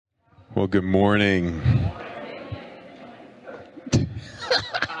Well, good morning.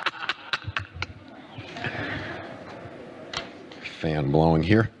 Fan blowing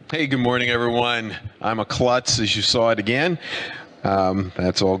here. Hey, good morning, everyone. I'm a klutz, as you saw it again.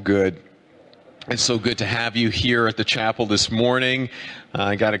 That's all good. It's so good to have you here at the chapel this morning.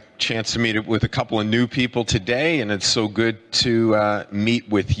 I got a chance to meet with a couple of new people today, and it's so good to meet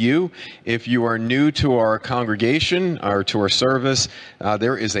with you. If you are new to our congregation or to our service,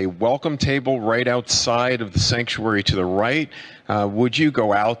 there is a welcome table right outside of the sanctuary to the right. Would you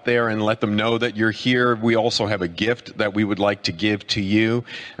go out there and let them know that you're here? We also have a gift that we would like to give to you.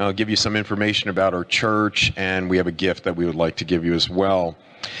 I'll give you some information about our church, and we have a gift that we would like to give you as well.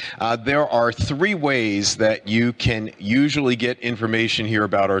 There are three ways that you can usually get information here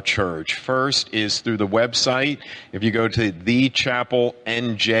about our church. First is through the website. If you go to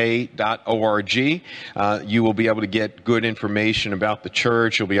thechapelnj.org, you will be able to get good information about the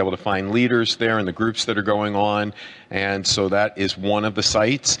church. You'll be able to find leaders there and the groups that are going on. And so that is one of the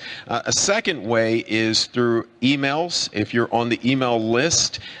sites. A second way is through emails. If you're on the email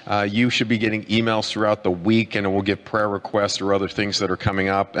list, you should be getting emails throughout the week, and it will give prayer requests or other things that are coming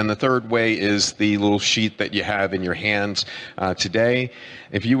up. And the third way is the little sheet that you have in your hands today.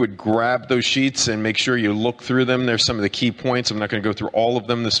 If you would grab those sheets and make sure you look through them, there's some of the key points. I'm not going to go through all of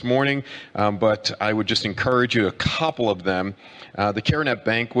them this morning, but I would just encourage you a couple of them. The CareNet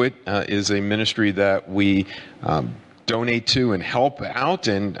Banquet is a ministry that we donate to and help out,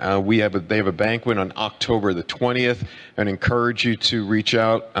 and they have a banquet on October the 20th. I'd encourage you to reach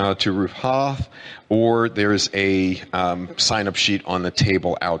out to Ruth Hoth, or there's a sign-up sheet on the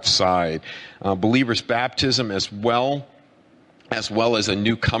table outside. Believers' baptism as well as a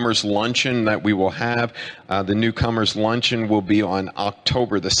newcomers luncheon that we will have. The newcomers luncheon will be on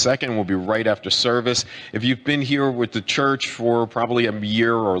October the 2nd. Will be right after service. If you've been here with the church for probably a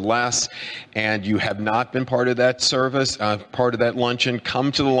year or less and you have not been part of that service, part of that luncheon,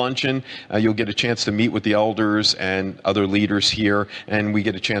 come to the luncheon. You'll get a chance to meet with the elders and other leaders here, and we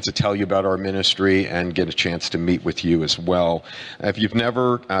get a chance to tell you about our ministry and get a chance to meet with you as well. If you've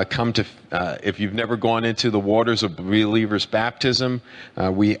never if you've never gone into the waters of believers' baptism,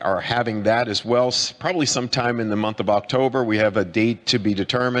 we are having that as well, probably sometime in the month of October. We have a date to be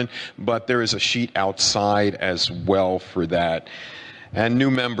determined, but there is a sheet outside as well for that. And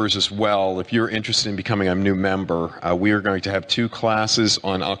new members as well. If you're interested in becoming a new member, we are going to have two classes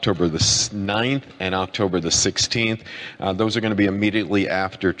on October the 9th and October the 16th. Those are going to be immediately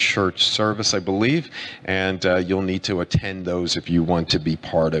after church service, I believe, and you'll need to attend those if you want to be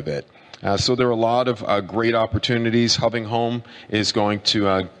part of it. So there are a lot of great opportunities. Hubbing Home is going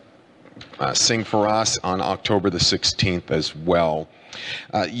to sing for us on October the 16th as well.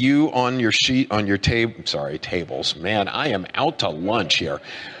 You on your sheet, on your tables. Man, I am out to lunch here.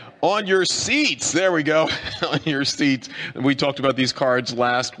 On your seats, there we go, on your seats. We talked about these cards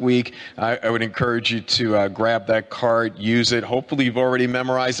last week. I would encourage you to grab that card, use it. Hopefully you've already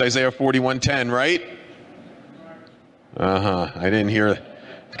memorized Isaiah 41:10, right? I didn't hear that.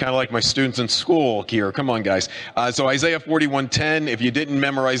 It's kind of like my students in school here. Come on, guys. So Isaiah 41:10, if you didn't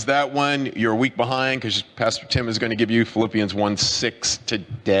memorize that one, you're a week behind because Pastor Tim is going to give you Philippians 1:6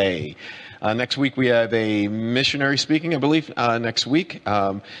 today. Next week we have a missionary speaking, I believe, next week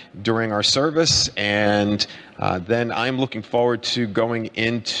during our service. And then I'm looking forward to going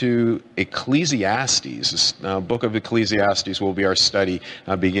into Ecclesiastes. This book of Ecclesiastes will be our study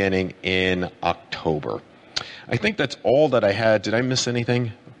beginning in October. I think that's all that I had. Did I miss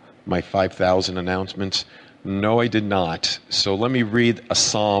anything? My 5,000 announcements? No, I did not. So let me read a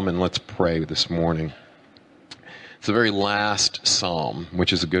psalm and let's pray this morning. It's the very last psalm,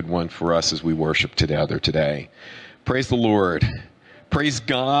 which is a good one for us as we worship together today. Praise the Lord. Praise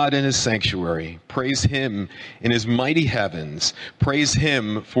God in his sanctuary. Praise him in his mighty heavens. Praise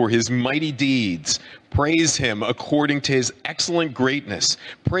him for his mighty deeds. Praise him according to his excellent greatness.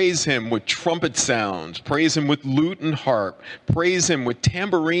 Praise him with trumpet sounds. Praise him with lute and harp. Praise him with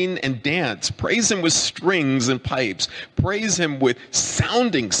tambourine and dance. Praise him with strings and pipes. Praise him with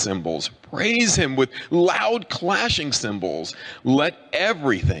sounding cymbals. Praise him with loud clashing cymbals. Let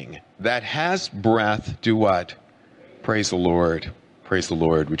everything that has breath do what? Praise the Lord. Praise the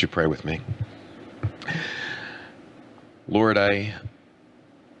Lord. Would you pray with me? Lord, I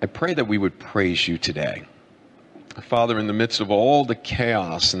pray that we would praise you today. Father, in the midst of all the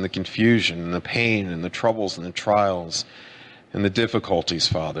chaos and the confusion and the pain and the troubles and the trials and the difficulties,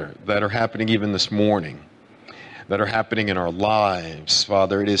 Father, that are happening even this morning, that are happening in our lives,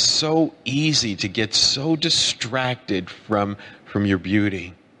 Father, it is so easy to get so distracted from your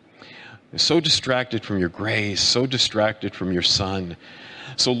beauty. So distracted from your grace, so distracted from your Son.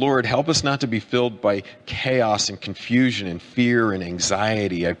 So, Lord, help us not to be filled by chaos and confusion and fear and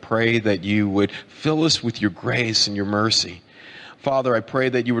anxiety. I pray that you would fill us with your grace and your mercy. Father, I pray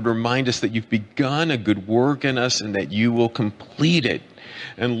that you would remind us that you've begun a good work in us and that you will complete it.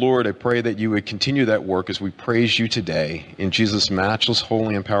 And Lord, I pray that you would continue that work as we praise you today. In Jesus' matchless,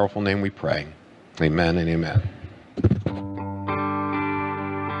 holy, and powerful name we pray. Amen and amen.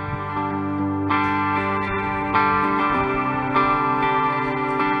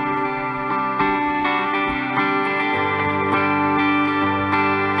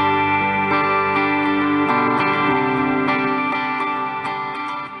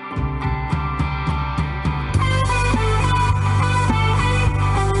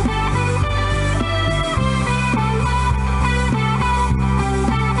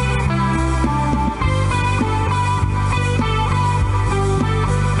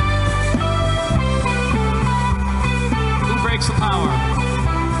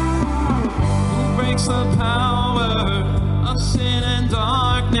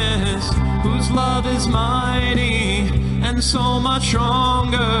 So much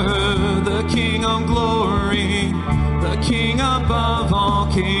stronger, the King of glory, the King above all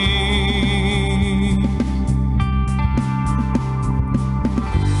kings,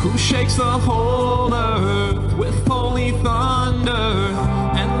 who shakes the whole earth with holy thunder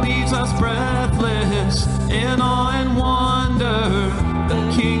and leaves us breathless in awe and wonder,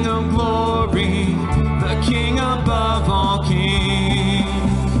 the King of glory, the King above all kings.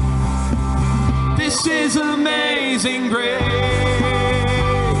 This is amazing grace.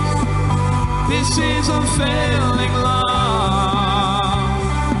 This is unfailing love,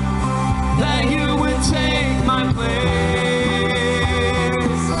 that you would take my place,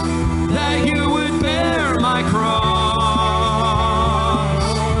 that you would bear my cross.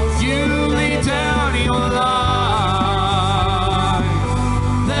 You laid down your life,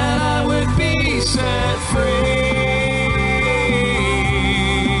 that I would be set free.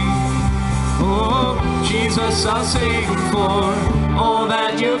 Jesus, I'll sing for all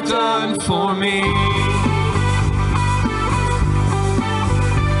that you've done for me.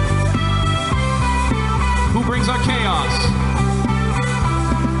 Who brings our chaos?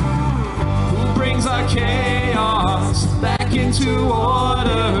 Who brings our chaos back into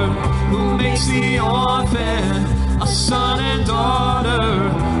order? Who makes the orphan a son and daughter?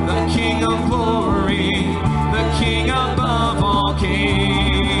 The King of glory, the King above all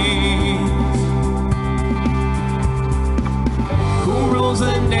kings.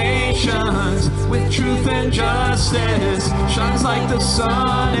 The nations with truth and justice, shines like the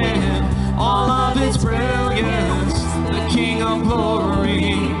sun in all of its brilliance. The King of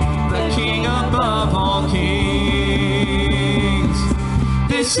glory, the King above all kings.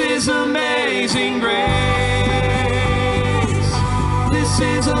 This is amazing grace. This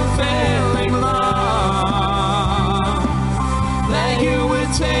is unfailing love, that you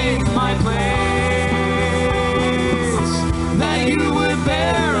would take my place, that you would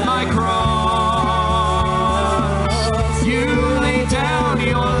bear my cross. You laid down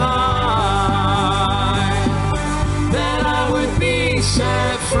your life, that I would be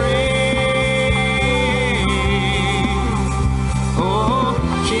set free. Oh,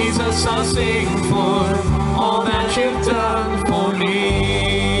 Jesus, I'll sing for all that you've done for me.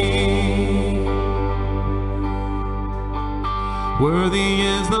 Worthy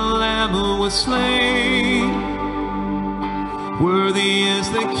is the Lamb who was slain. Worthy is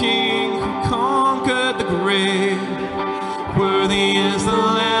the King who conquered the grave. Worthy is the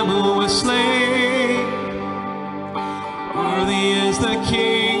Lamb who was slain. Worthy is the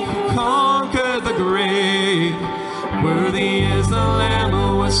King who conquered the grave. Worthy is the Lamb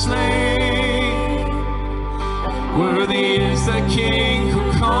who was slain. Worthy is the King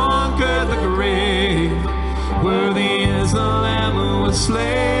who conquered the grave. Worthy is the Lamb who was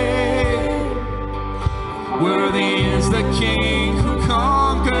slain. Worthy is the King who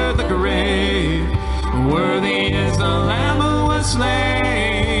conquered the grave. Worthy is the Lamb who was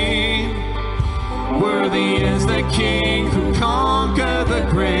slain. Worthy is the King who conquered the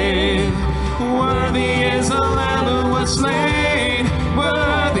grave. Worthy is the Lamb who was slain.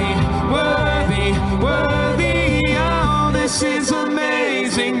 Worthy, worthy, worthy. Oh, this is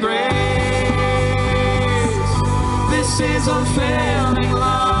amazing grace. This is unfailing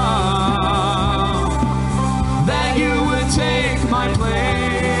love, that you would take my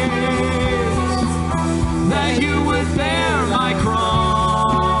place, that you would bear my cross.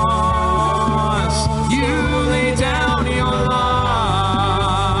 You laid down your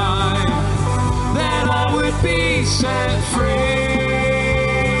life, that I would be set free.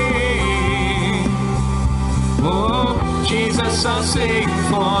 Oh, Jesus, I'll sing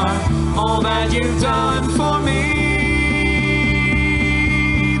for all that you've done for me.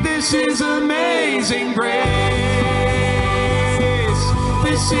 This is amazing grace.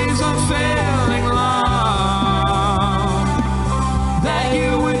 This is unfailing love, that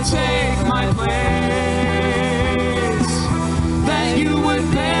you would take my place, that you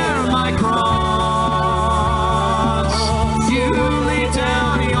would bear my cross. You laid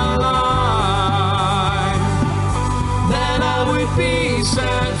down your life, that I would be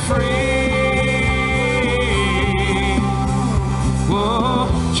set free. Oh,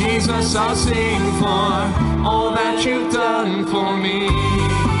 Jesus, I'll sing for all that you've done for me.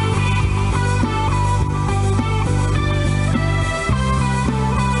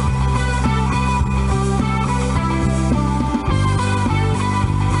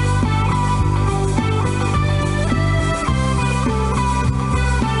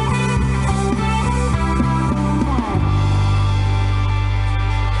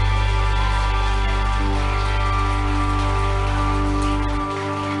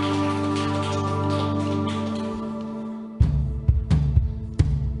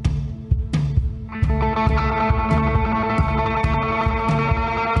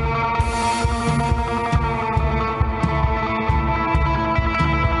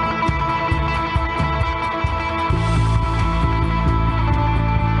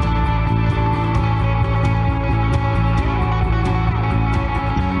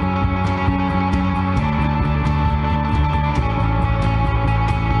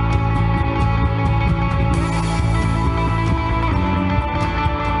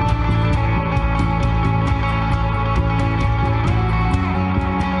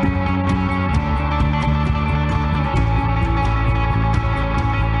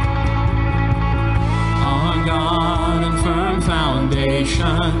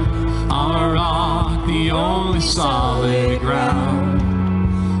 Our rock, the only solid ground.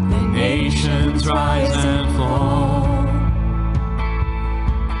 The nations rise and fall.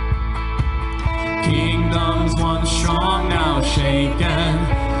 Kingdoms once strong, now shaken.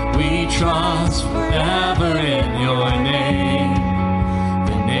 We trust forever in your name,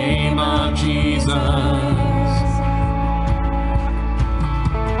 the name of Jesus.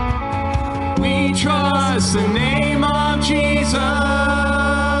 We trust the name of Jesus.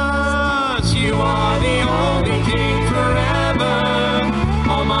 You are the only King forever.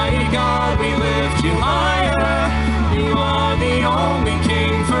 Almighty God, we lift you higher. You are the only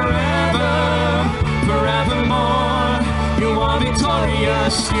King forever, forevermore. You are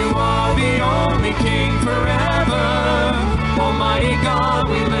victorious. You are the only King forever. Almighty God,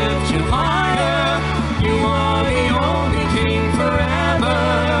 we lift you higher. You are the only King forever,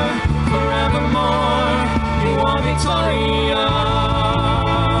 forevermore. You are victorious.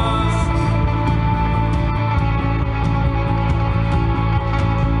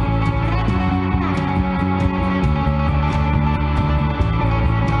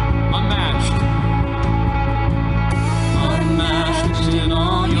 Unmatched in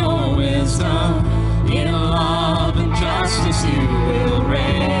all your wisdom, in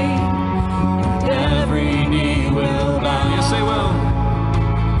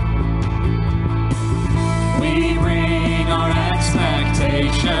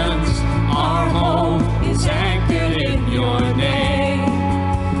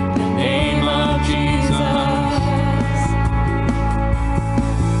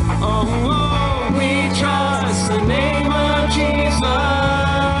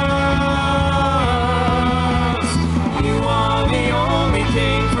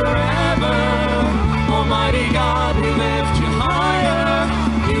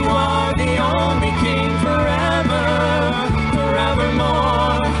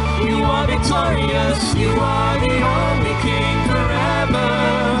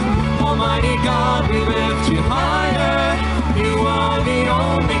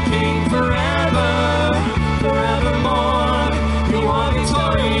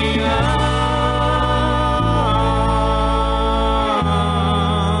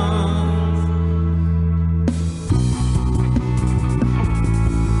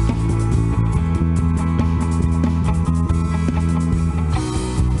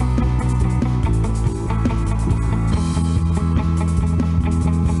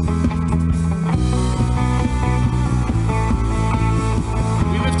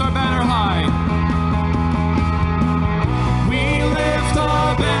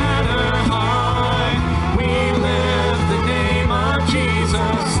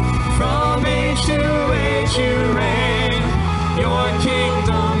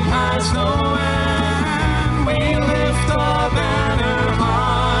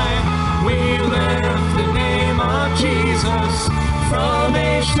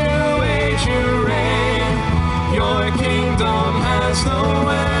passed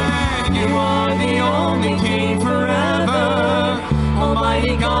away. You are the only King forever.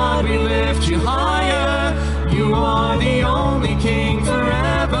 Almighty God, we lift you higher. You are the only King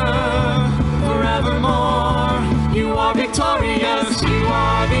forever, forevermore. You are victorious. You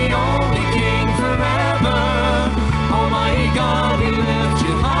are the only King forever. Almighty God, we lift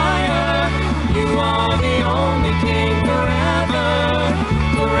you higher. You are the only King forever,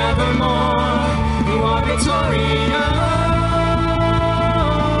 forevermore. You are victorious.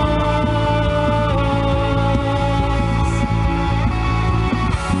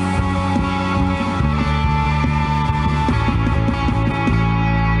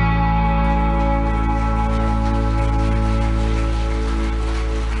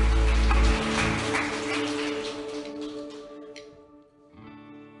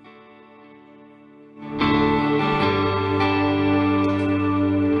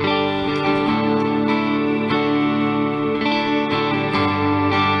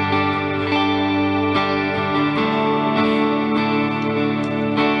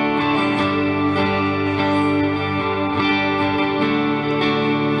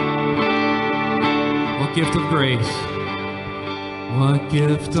 Gift of grace. What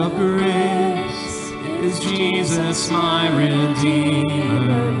gift of grace is Jesus my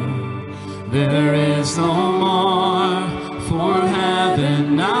Redeemer? There is no more for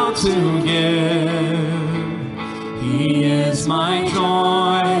heaven now to give. He is my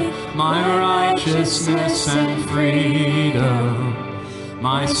joy, my righteousness and freedom,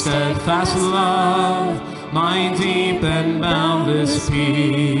 my steadfast love, my deep and boundless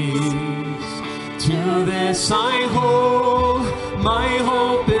peace. To this I hold, my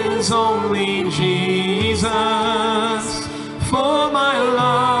hope is only Jesus, for my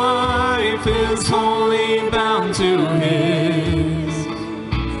life is wholly bound to His.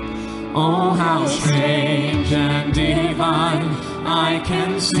 Oh, how strange and divine, I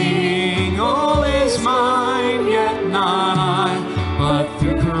can sing, all is mine, yet not I, but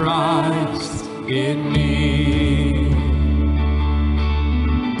through Christ in me.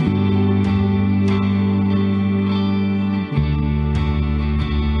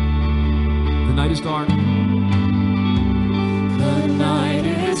 The night is dark. The night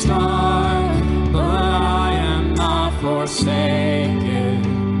is dark, but I am not forsaken.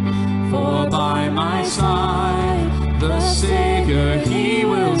 For by my side, the Savior, He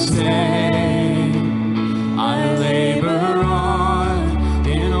will stay. I labor on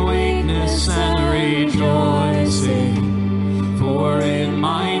in weakness and rejoicing, for in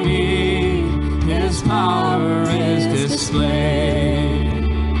my need, His power is displayed.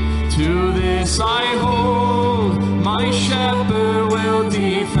 To this I hold, my shepherd will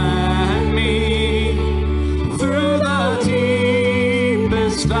defend me. Through the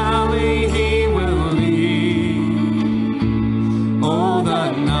deepest valley He will lead. Oh,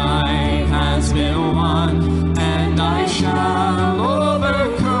 the night has been won, and I shall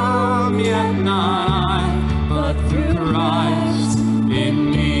overcome, yet not I, but through Christ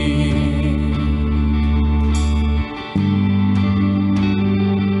in me.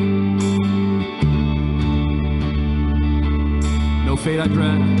 No fate I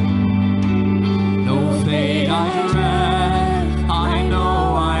dread, no fate I dread. I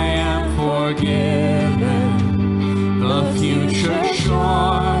know I am forgiven. The future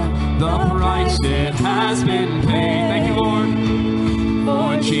sure, the price it has been paid. Thank you, Lord. For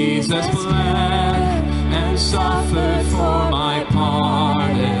Jesus bled and suffered for my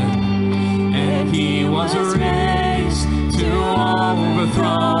pardon, and He was raised to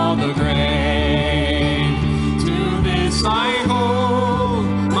overthrow the grave. To this I hold,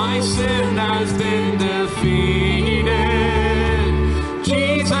 my sin has been defeated.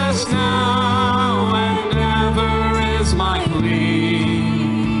 Jesus now and ever is my plea.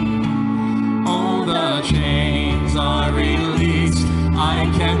 All the chains are released, I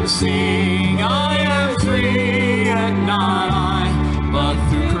can sing, I am free, and not I, but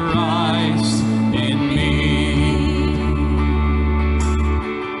through Christ in me.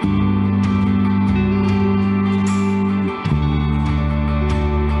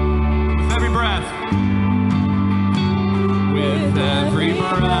 With every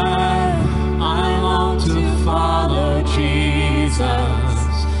breath, I long to follow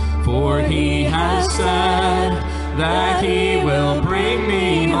Jesus, for He has said that He will bring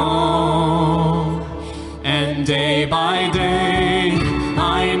me home. And day by day,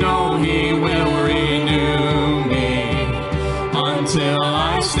 I know He will renew me, until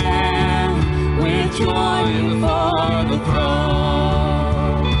I stand with joy before the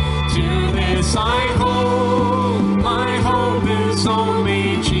throne. To this I hold, my hope is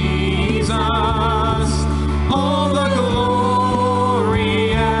only Jesus. All the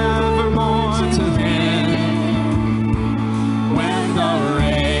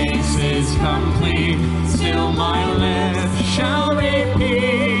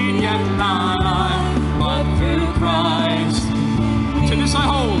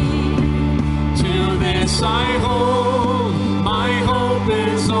cross I hold, my hope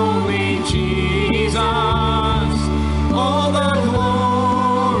is only Jesus. All the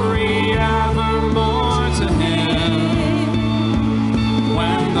glory evermore to Him.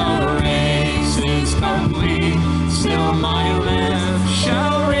 When the race is complete, still my lips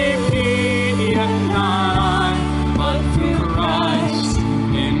shall repeat, yet not I, but through Christ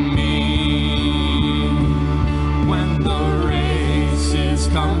in me. When the race is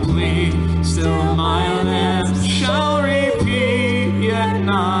complete, still my lips shall repeat, yet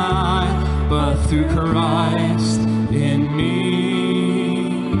not I, but through Christ in me.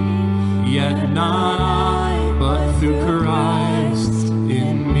 Yet not I, but through Christ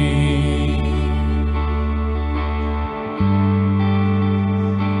in me.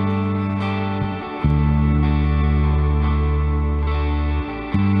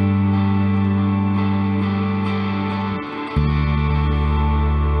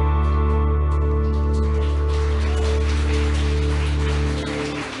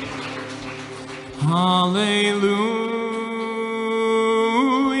 Hallelujah.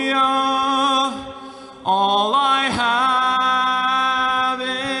 All I have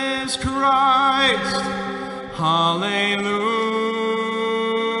is Christ. Hallelujah.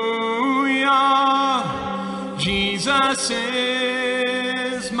 Jesus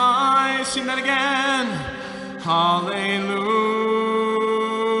is my, sing that again. Hallelujah.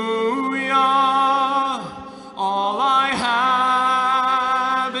 All I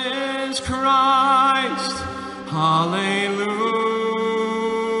have is Christ. Hallelujah.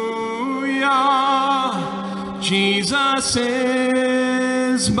 Jesus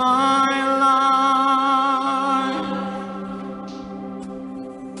is my life.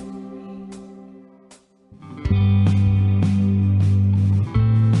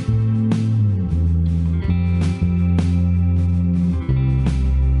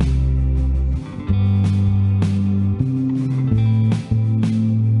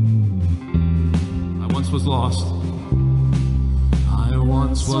 I once was lost. I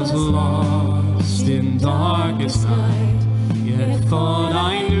once was lost in darkest night, yet thought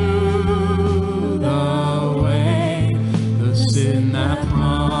I knew the way. The sin that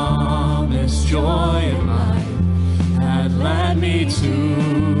promised joy and life had led me to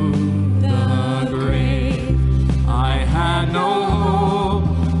the grave. I had no hope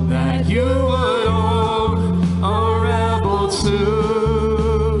that you would own a rebel to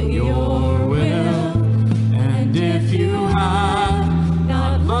your will. And if you had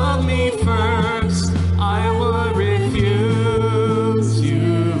not loved me first, I would refuse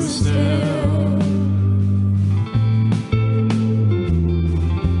you still.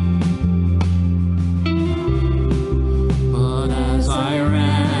 But as I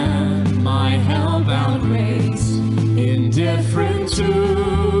ran my hell-bound race, indifferent to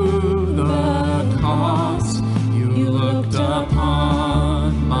the cost, you looked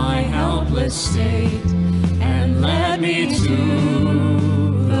upon my helpless state and led me to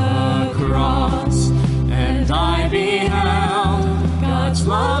the cross. And I beheld God's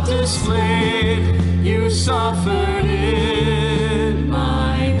love displayed. You suffered in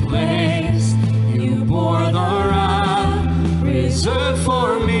my place. You bore the wrath reserved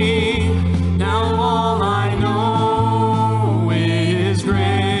for me. Now all I know is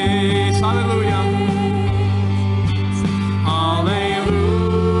grace. Hallelujah. Hallelujah.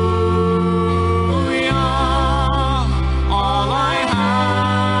 All I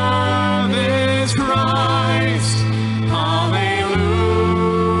have is Christ. Hallelujah.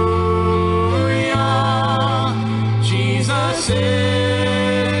 Jesus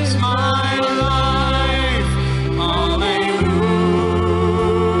is my life. Hallelujah.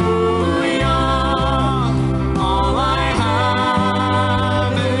 All I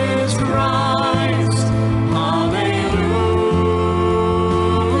have is Christ. Hallelujah.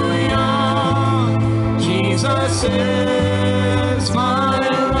 Jesus is my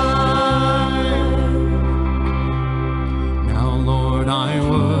life. Now, Lord, I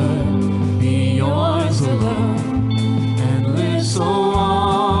would be yours alone and live so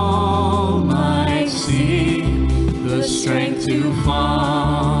all might see the strength to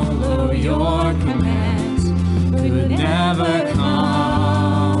follow your commands could never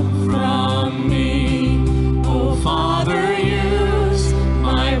come from me. Oh, Father, use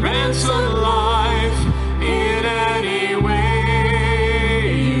my ransom life in any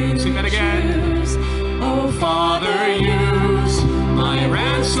way you sing that again. Oh, Father, use my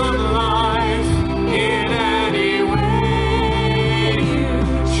ransom life in any way you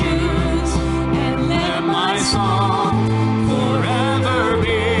choose, and let my song forever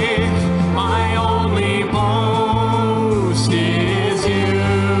be my only boast.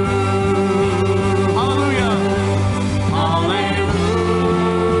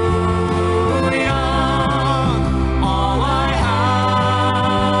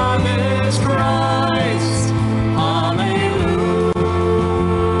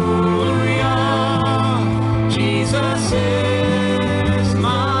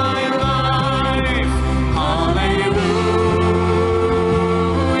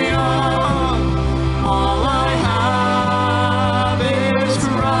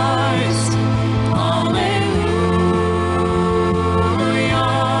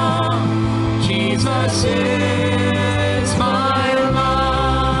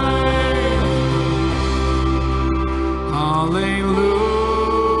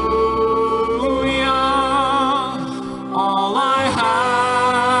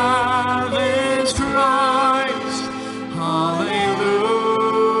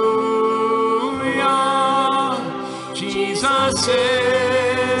 Jesus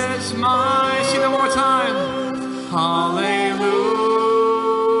is my, sing that one more time. Hallelujah.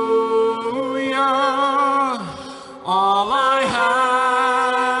 All I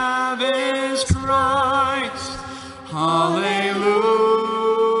have is Christ. Hallelujah.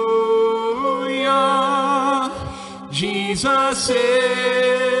 Jesus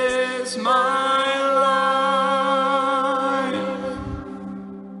is my life.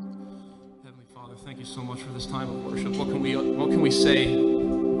 Heavenly Father, thank you so much for this time of worship. What can we say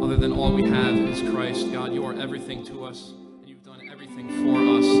other than all we have is Christ? God, you are everything to us, and you've done everything for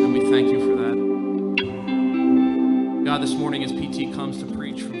us, and we thank you for that. God, this morning as PT comes to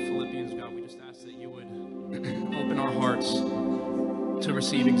preach from Philippians, God, we just ask that you would open our hearts to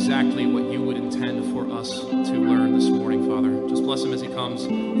receive exactly what you would intend for us to learn this morning, Father. Just bless him as he comes.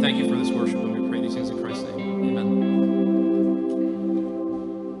 Thank you for this worship, and we pray these things in Christ's name. Amen.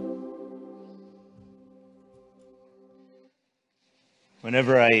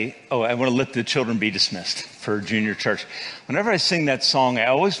 Whenever I want to let the children be dismissed for junior church. Whenever I sing that song, I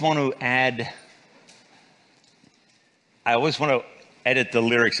always want to edit the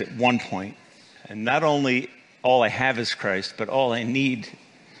lyrics at one point. And not only all I have is Christ, but all I need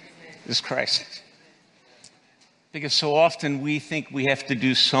is Christ. Because so often we think we have to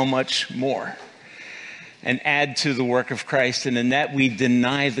do so much more and add to the work of Christ. And in that we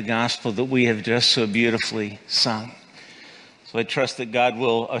deny the gospel that we have just so beautifully sung. So I trust that God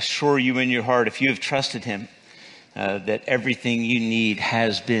will assure you in your heart, if you have trusted him, that everything you need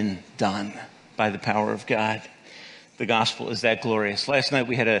has been done by the power of God. The gospel is that glorious. Last night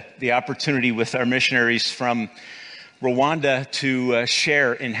we had the opportunity with our missionaries from Rwanda to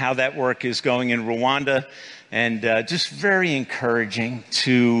share in how that work is going in Rwanda. And just very encouraging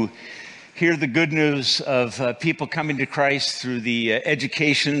to hear the good news of people coming to Christ through the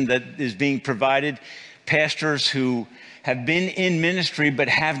education that is being provided. Pastors who have been in ministry but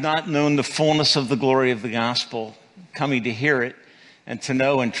have not known the fullness of the glory of the gospel, coming to hear it and to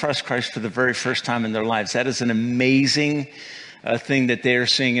know and trust Christ for the very first time in their lives. That is an amazing thing that they are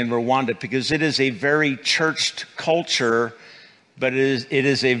seeing in Rwanda, because it is a very churched culture, but it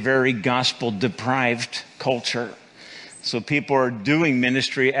is a very gospel-deprived culture. So people are doing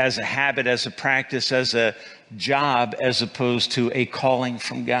ministry as a habit, as a practice, as a job, as opposed to a calling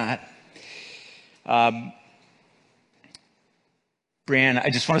from God. Brianne, I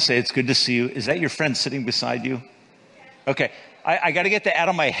just want to say it's good to see you. Is that your friend sitting beside you? Okay. I got to get that out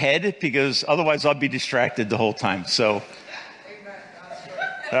of my head, because otherwise I'll be distracted the whole time. So,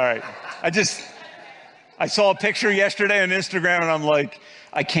 all right. I saw a picture yesterday on Instagram, and I'm like,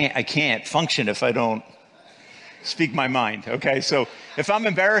 I can't function if I don't speak my mind. Okay. So if I'm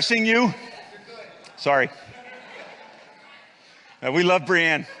embarrassing you, sorry. We love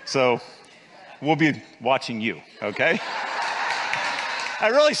Brianne, so we'll be watching you. Okay. I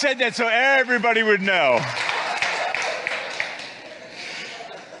really said that so everybody would know.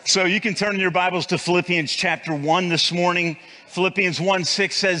 So you can turn in your Bibles to Philippians chapter 1 this morning. Philippians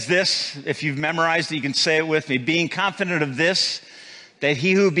 1:6 says this. If you've memorized it, you can say it with me. Being confident of this, that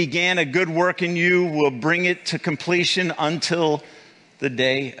he who began a good work in you will bring it to completion until the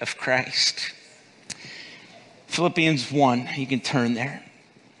day of Christ. Philippians 1, you can turn there.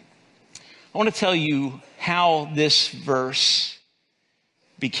 I want to tell you how this verse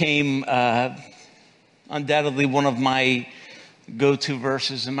became undoubtedly one of my go-to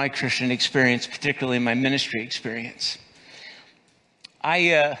verses in my Christian experience, particularly in my ministry experience.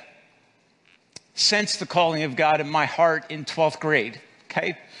 I sensed the calling of God in my heart in 12th grade,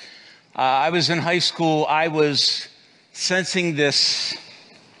 okay? I was in high school. I was sensing this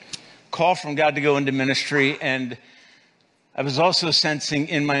call from God to go into ministry, and I was also sensing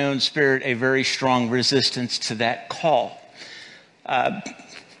in my own spirit a very strong resistance to that call.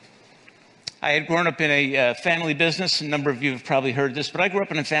 I had grown up in a family business. A number of you have probably heard this, but I grew up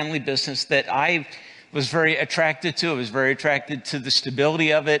in a family business that I was very attracted to. I was very attracted to the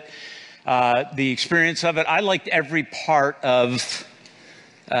stability of it, the experience of it. I liked every part of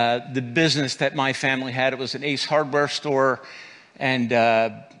the business that my family had. It was an Ace Hardware store, and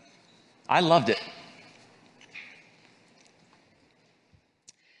I loved it.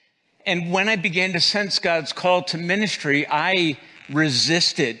 And when I began to sense God's call to ministry, I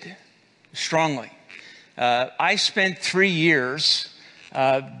resisted strongly. I spent 3 years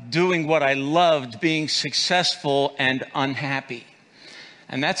doing what I loved, being successful and unhappy.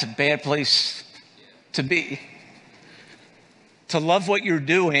 And that's a bad place to be. To love what you're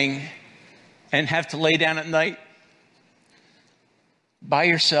doing and have to lay down at night by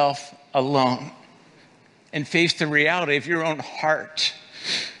yourself alone and face the reality of your own heart.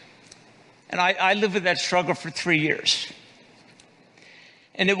 And I lived with that struggle for 3 years.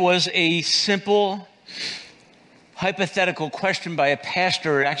 And it was a simple, hypothetical question by a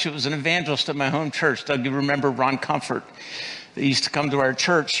pastor. Actually, it was an evangelist at my home church. Doug, you remember Ron Comfort? They used to come to our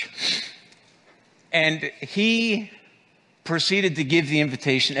church. And he proceeded to give the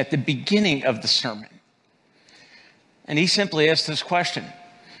invitation at the beginning of the sermon. And he simply asked this question: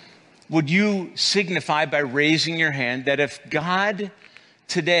 would you signify by raising your hand that if God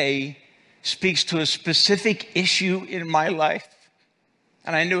today speaks to a specific issue in my life,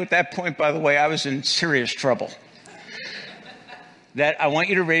 and I knew at that point, by the way, I was in serious trouble, that I want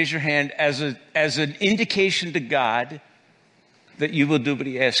you to raise your hand as an indication to God that you will do what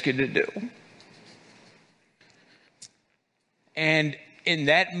he asks you to do. And in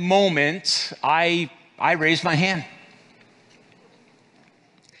that moment, I raised my hand.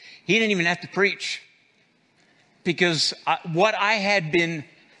 He didn't even have to preach, because what I had been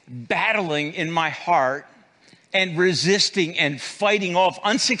battling in my heart and resisting and fighting off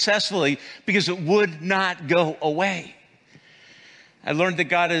unsuccessfully because it would not go away. I learned that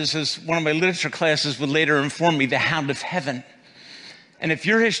God is, as one of my literature classes would later inform me, the hound of heaven. And if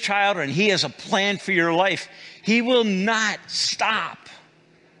you're his child and he has a plan for your life, he will not stop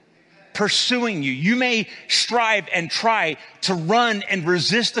pursuing you. You may strive and try to run and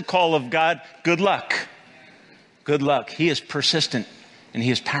resist the call of God. Good luck. Good luck. He is persistent and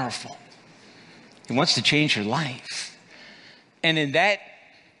he is powerful. He wants to change your life. And in that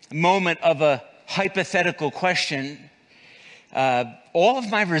moment of a hypothetical question, all of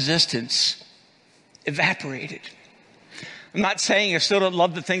my resistance evaporated. I'm not saying I still don't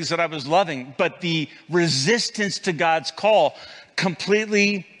love the things that I was loving, but the resistance to God's call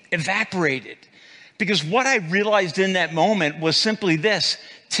completely evaporated. Because what I realized in that moment was simply this: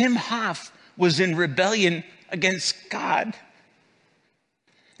 Tim Hoff was in rebellion against God.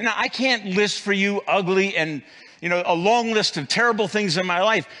 Now, I can't list for you ugly and, a long list of terrible things in my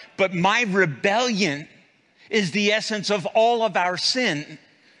life, but my rebellion is the essence of all of our sin.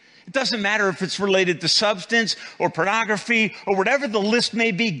 It doesn't matter if it's related to substance or pornography or whatever the list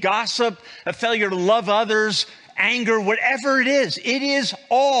may be, gossip, a failure to love others, anger, whatever it is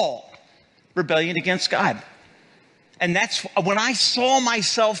all rebellion against God. And that's when I saw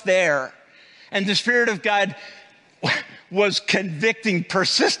myself there and the Spirit of God was convicting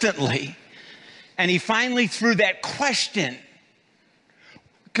persistently. And he finally threw that question.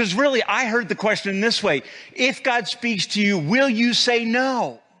 Because really, I heard the question this way: if God speaks to you, will you say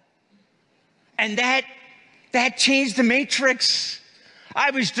no? And that changed the matrix.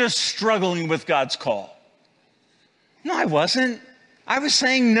 I was just struggling with God's call. No, I wasn't. I was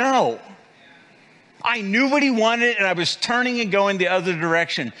saying no. I knew what he wanted, and I was turning and going the other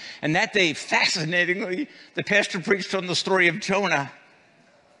direction. And that day, fascinatingly, the pastor preached on the story of Jonah.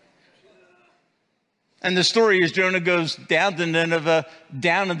 And the story is Jonah goes down to Nineveh,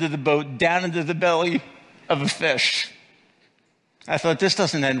 down into the boat, down into the belly of a fish. I thought, this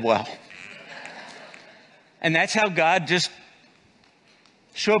doesn't end well. And that's how God just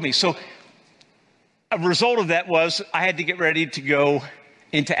showed me. So a result of that was I had to get ready to go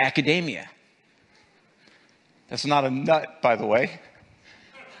into academia. That's not a nut, by the way.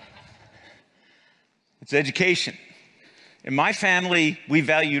 It's education. In my family, we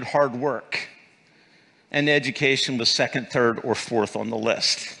valued hard work, and education was second, third, or fourth on the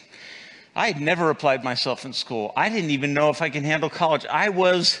list. I had never applied myself in school. I didn't even know if I could handle college. I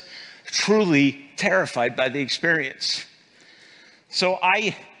was truly terrified by the experience. So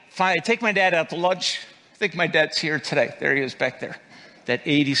I take my dad out to lunch. I think my dad's here today. There he is back there, that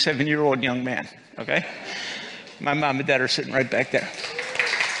 87-year-old young man, okay? My mom and dad are sitting right back there.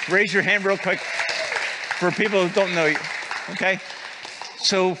 Raise your hand real quick for people who don't know you, okay?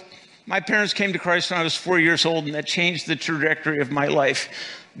 So my parents came to Christ when I was 4 years old, and that changed the trajectory of my life.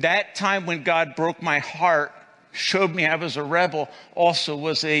 That time when God broke my heart, showed me I was a rebel, also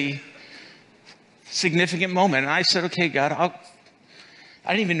was a significant moment. And I said, okay, God, I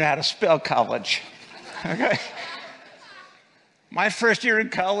didn't even know how to spell college, okay? My first year in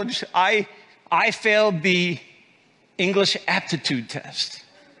college, I failed the English aptitude test.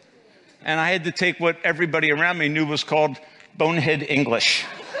 And I had to take what everybody around me knew was called bonehead English.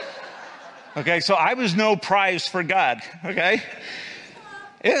 Okay, so I was no prize for God, okay?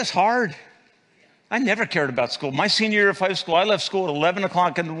 It was hard. I never cared about school. My senior year of high school, I left school at 11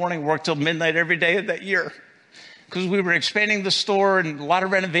 o'clock in the morning, worked till midnight every day of that year. Because we were expanding the store and a lot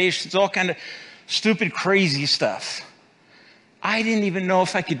of renovations, all kind of stupid, crazy stuff. I didn't even know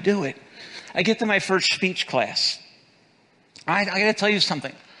if I could do it. I get to my first speech class. I got to tell you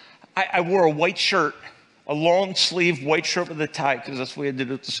something. I wore a white shirt, a long sleeve white shirt with a tie, because that's what we had to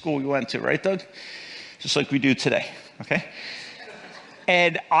do at the school we went to, right, Doug? Just like we do today, okay?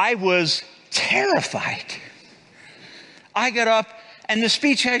 and I was terrified. I got up, and the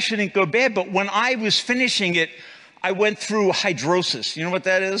speech actually didn't go bad, but when I was finishing it, I went through hydrosis. You know what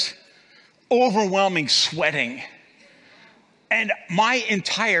that is? Overwhelming sweating. And my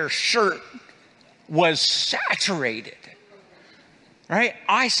entire shirt was saturated. Right?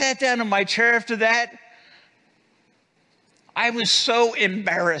 I sat down in my chair after that. I was so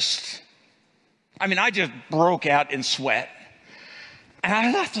embarrassed. I mean, I just broke out in sweat. And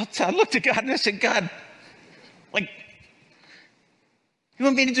I looked at God and I said, God, like, you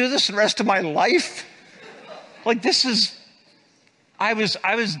want me to do this the rest of my life? Like, this is, I was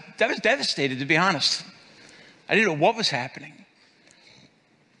devastated, to be honest. I didn't know what was happening.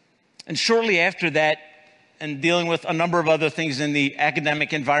 And shortly after that, and dealing with a number of other things in the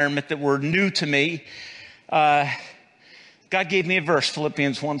academic environment that were new to me, God gave me a verse,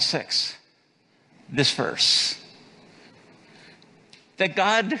 Philippians 1:6. This verse. That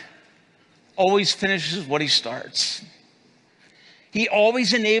God always finishes what he starts. He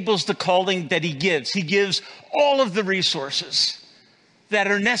always enables the calling that he gives. He gives all of the resources that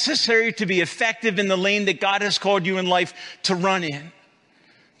are necessary to be effective in the lane that God has called you in life to run in.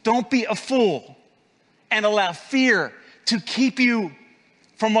 Don't be a fool and allow fear to keep you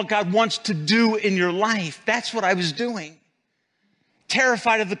from what God wants to do in your life. That's what I was doing.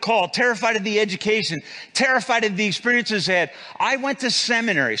 Terrified of the call, terrified of the education, terrified of the experiences I had. I went to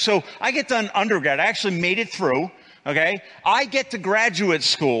seminary. So I get done undergrad. I actually made it through, okay? I get to graduate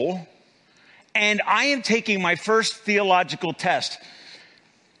school, and I am taking my first theological test.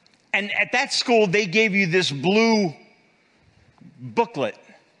 And at that school, they gave you this blue booklet.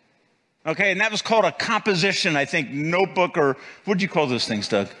 Okay, and that was called a composition, I think, notebook, or what do you call those things,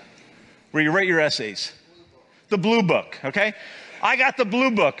 Doug? Where you write your essays. The blue book, okay? I got the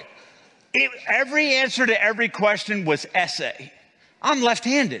blue book. Every answer to every question was essay. I'm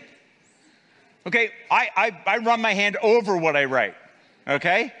left-handed. Okay, I run my hand over what I write,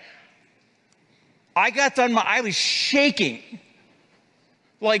 okay? I got done, I was shaking,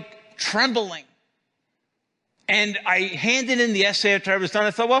 like trembling. And I handed in the essay after I was done.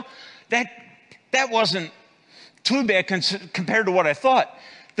 I thought, well, that wasn't too bad compared to what I thought.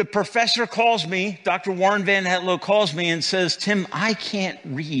 The professor calls me, Dr. Warren Van Hetlo calls me and says, Tim, I can't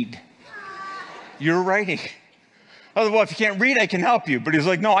read your writing. Oh, well, if you can't read, I can help you. But he's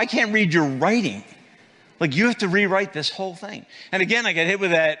like, no, I can't read your writing. Like, you have to rewrite this whole thing. And again, I got hit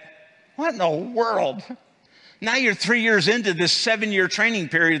with that, what in the world? Now you're 3 years into this 7-year training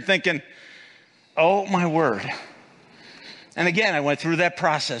period thinking, oh, my word. And again, I went through that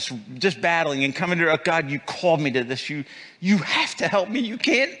process, just battling and coming to, oh, God, you called me to this. You have to help me. You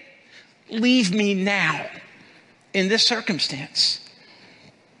can't leave me now in this circumstance.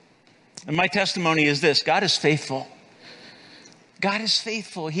 And my testimony is this: God is faithful. God is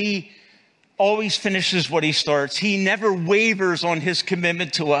faithful. He always finishes what he starts. He never wavers on his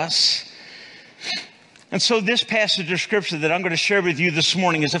commitment to us. And so this passage of scripture that I'm going to share with you this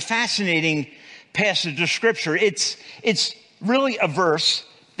morning is a fascinating passage of scripture. It's really a verse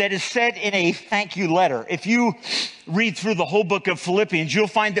that is said in a thank you letter. If you read through the whole book of Philippians, you'll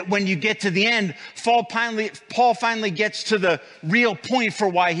find that when you get to the end, Paul finally gets to the real point for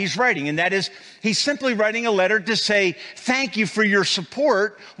why he's writing. And that is, he's simply writing a letter to say, thank you for your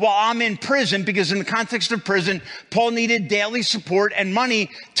support while I'm in prison, because in the context of prison, Paul needed daily support and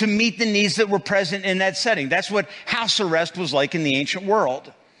money to meet the needs that were present in that setting. That's what house arrest was like in the ancient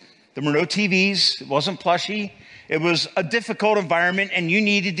world. There were no TVs. It wasn't plushy. It was a difficult environment, and you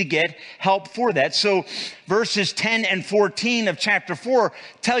needed to get help for that. So verses 10 and 14 of chapter 4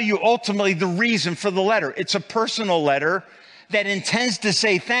 tell you ultimately the reason for the letter. It's a personal letter that intends to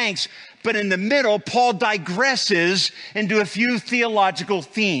say thanks, but in the middle, Paul digresses into a few theological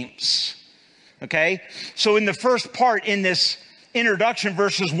themes. Okay? So in the first part, in this introduction,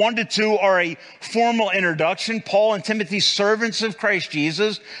 verses 1 to 2 are a formal introduction. Paul and Timothy, servants of Christ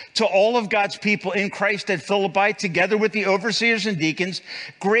Jesus, to all of God's people in Christ at Philippi, together with the overseers and deacons,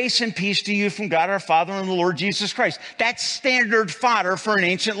 grace and peace to you from God our Father and the Lord Jesus Christ. That's standard fodder for an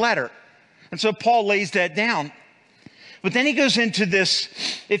ancient letter. And so Paul lays that down. But then he goes into this,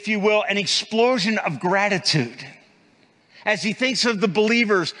 if you will, an explosion of gratitude, as he thinks of the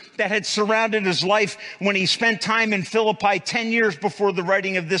believers that had surrounded his life when he spent time in Philippi 10 years before the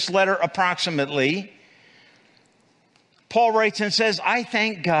writing of this letter, approximately. Paul writes and says, I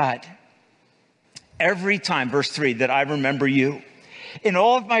thank God every time, verse 3, that I remember you. In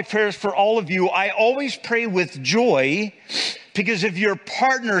all of my prayers for all of you, I always pray with joy because of your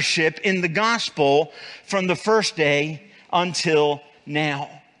partnership in the gospel from the first day until now.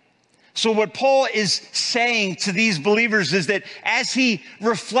 So what Paul is saying to these believers is that as he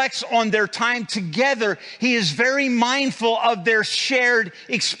reflects on their time together, he is very mindful of their shared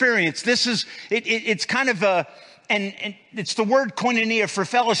experience. It's kind of and it's the word koinonia for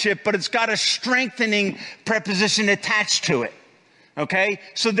fellowship, but it's got a strengthening preposition attached to it. Okay?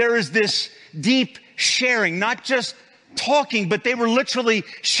 So there is this deep sharing, not just talking, but they were literally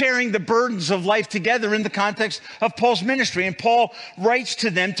sharing the burdens of life together in the context of Paul's ministry. And Paul writes to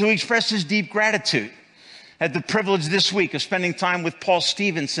them to express his deep gratitude. I had the privilege this week of spending time with Paul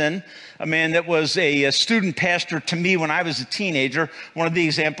Stevenson, a man that was a student pastor to me when I was a teenager, one of the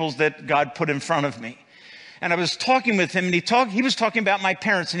examples that God put in front of me. And I was talking with him, and he was talking about my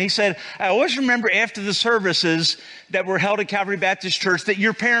parents, and he said, I always remember after the services that were held at Calvary Baptist Church that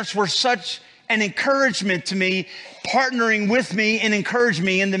your parents were such an encouragement to me, partnering with me and encouraging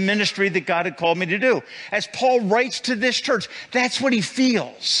me in the ministry that God had called me to do. As Paul writes to this church, that's what he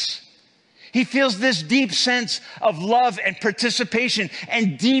feels. He feels this deep sense of love and participation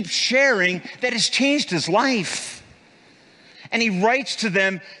and deep sharing that has changed his life. And he writes to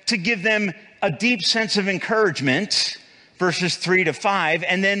them to give them a deep sense of encouragement, verses 3-5.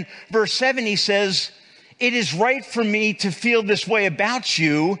 And then verse 7, he says, it is right for me to feel this way about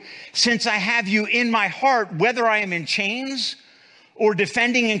you, since I have you in my heart, whether I am in chains or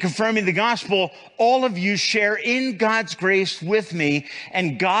defending and confirming the gospel, all of you share in God's grace with me,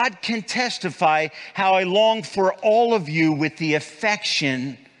 and God can testify how I long for all of you with the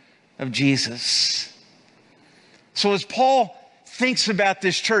affection of Jesus. So as Paul thinks about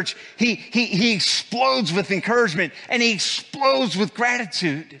this church, he explodes with encouragement, and he explodes with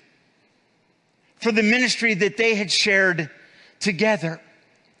gratitude for the ministry that they had shared together.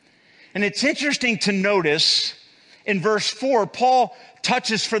 And it's interesting to notice in verse 4, Paul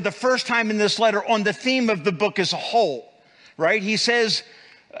touches for the first time in this letter on the theme of the book as a whole, right? He says,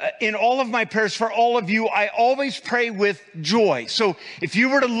 in all of my prayers for all of you, I always pray with joy. So if you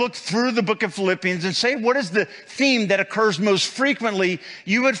were to look through the book of Philippians and say, what is the theme that occurs most frequently,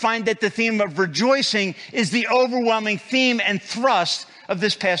 you would find that the theme of rejoicing is the overwhelming theme and thrust of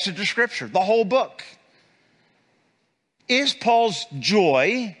this passage of Scripture, the whole book. Is Paul's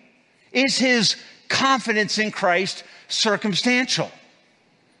joy, is his confidence in Christ circumstantial?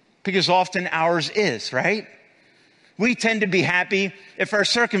 Because often ours is, right? We tend to be happy if our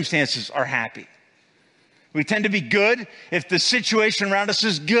circumstances are happy. We tend to be good if the situation around us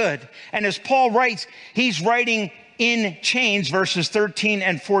is good. And as Paul writes, he's writing in chains. Verses 13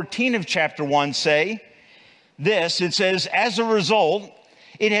 and 14 of chapter 1 say this. It says, as a result,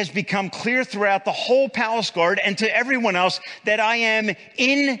 it has become clear throughout the whole palace guard and to everyone else that I am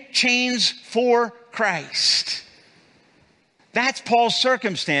in chains for Christ. That's Paul's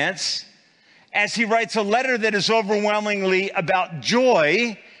circumstance as he writes a letter that is overwhelmingly about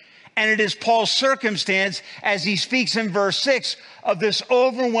joy. And it is Paul's circumstance as he speaks in verse 6 of this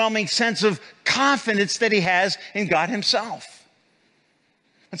overwhelming sense of confidence that he has in God himself.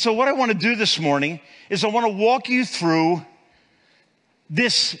 And so what I want to do this morning is I want to walk you through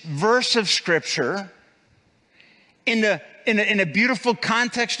this verse of Scripture in a beautiful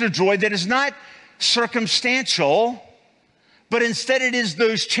context of joy that is not circumstantial, but instead it is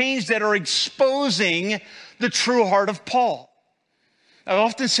those chains that are exposing the true heart of Paul. I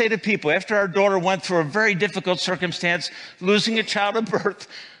often say to people, after our daughter went through a very difficult circumstance, losing a child at birth,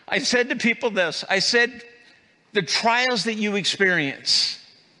 I said to people this. I said, the trials that you experience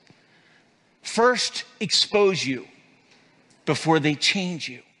first expose you before they change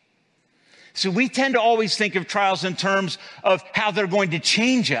you. So we tend to always think of trials in terms of how they're going to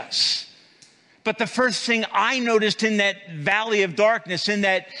change us. But the first thing I noticed in that valley of darkness, in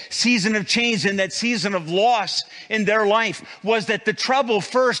that season of change, in that season of loss in their life, was that the trouble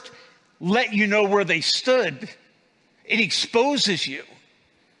first let you know where they stood. It exposes you.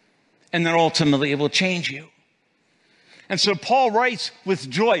 And then ultimately it will change you. And so Paul writes with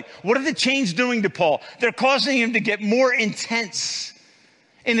joy. What are the chains doing to Paul? They're causing him to get more intense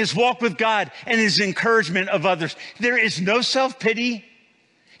in his walk with God and his encouragement of others. There is no self-pity.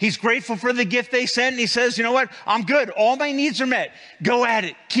 He's grateful for the gift they sent. And he says, you know what? I'm good. All my needs are met. Go at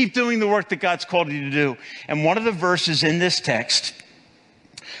it. Keep doing the work that God's called you to do. And one of the verses in this text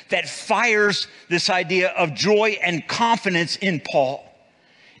that fires this idea of joy and confidence in Paul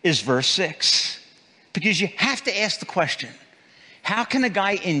is verse 6. Because you have to ask the question, how can a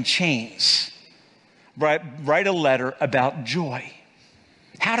guy in chains write a letter about joy?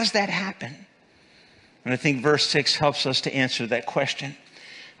 How does that happen? And I think verse 6 helps us to answer that question.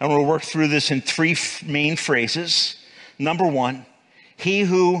 I'm going to work through this in three main phrases. Number one, he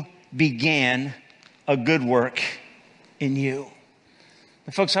who began a good work in you.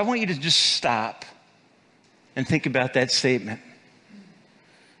 And folks, I want you to just stop and think about that statement.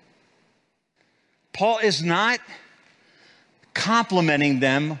 Paul is not complimenting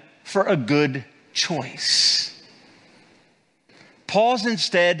them for a good choice. Paul's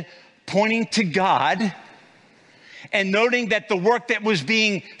instead pointing to God and noting that the work that was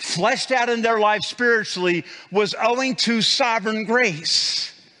being fleshed out in their lives spiritually was owing to sovereign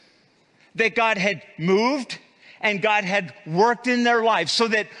grace. That God had moved and God had worked in their lives so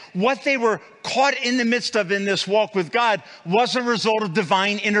that what they were caught in the midst of in this walk with God was a result of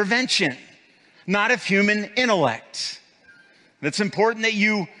divine intervention, not of human intellect. It's important that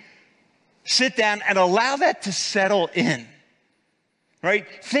you sit down and allow that to settle in, right?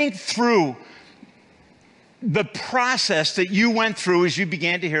 Think through the process that you went through as you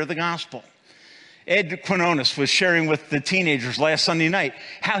began to hear the gospel. Ed Quinones was sharing with the teenagers last Sunday night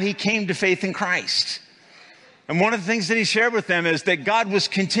how he came to faith in Christ. And one of the things that he shared with them is that God was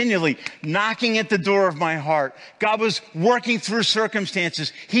continually knocking at the door of my heart. God was working through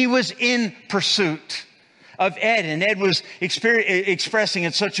circumstances. He was in pursuit of Ed, and Ed was expressing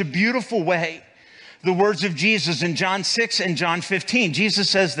in such a beautiful way the words of Jesus in John 6 and John 15. Jesus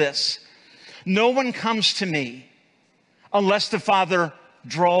says this, "No one comes to me unless the Father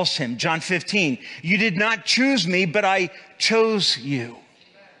draws him." John 15, "You did not choose me, but I chose you."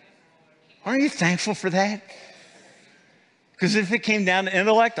 Aren't you thankful for that? Because if it came down to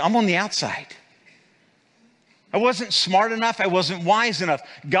intellect, I'm on the outside. I wasn't smart enough. I wasn't wise enough.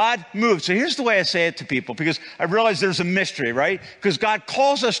 God moved. So here's the way I say it to people, because I realize there's a mystery, right? Because God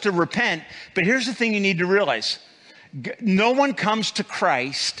calls us to repent. But here's the thing you need to realize. No one comes to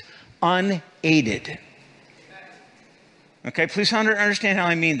Christ unaided. Okay, please understand how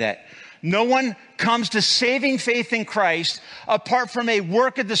I mean that. No one comes to saving faith in Christ apart from a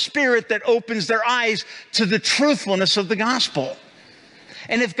work of the Spirit that opens their eyes to the truthfulness of the gospel.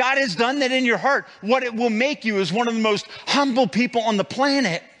 And if God has done that in your heart, what it will make you is one of the most humble people on the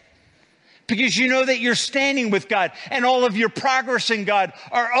planet. Because you know that you're standing with God and all of your progress in God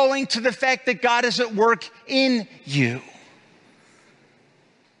are owing to the fact that God is at work in you.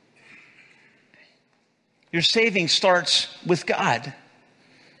 Your saving starts with God.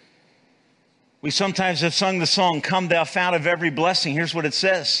 We sometimes have sung the song, "Come Thou Fount of Every Blessing." Here's what it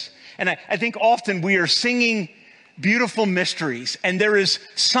says. And I think often we are singing beautiful mysteries, and there is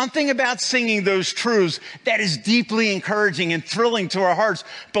something about singing those truths that is deeply encouraging and thrilling to our hearts,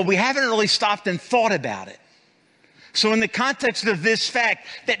 but we haven't really stopped and thought about it. So in the context of this fact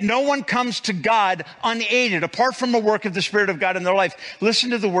that no one comes to God unaided, apart from a work of the Spirit of God in their life,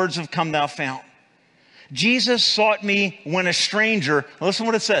 listen to the words of "Come Thou Fount." Jesus sought me when a stranger, listen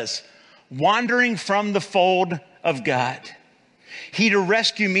what it says, wandering from the fold of God. He, to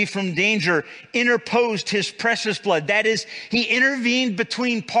rescue me from danger, interposed his precious blood. That is, he intervened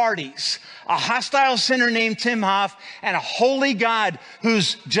between parties, a hostile sinner named Tim Hoff and a holy God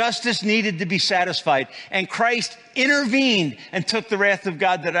whose justice needed to be satisfied. And Christ intervened and took the wrath of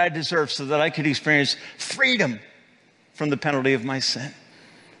God that I deserved so that I could experience freedom from the penalty of my sin.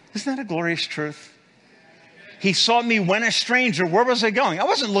 Isn't that a glorious truth? He sought me when a stranger. Where was I going? I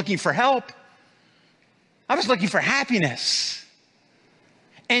wasn't looking for help. I was looking for happiness.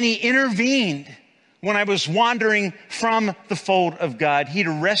 And he intervened when I was wandering from the fold of God. He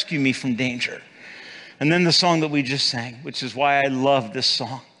to rescue me from danger. And then the song that we just sang, which is why I love this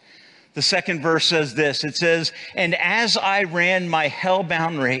song. The second verse says this. It says, "And as I ran my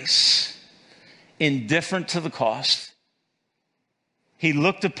hell-bound race, indifferent to the cost, he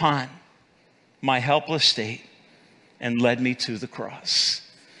looked upon my helpless state and led me to the cross."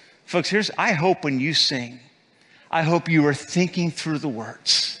 Folks, I hope when you sing, I hope you are thinking through the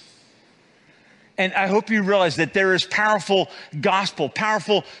words. And I hope you realize that there is powerful gospel,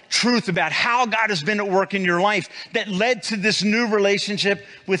 powerful truth about how God has been at work in your life that led to this new relationship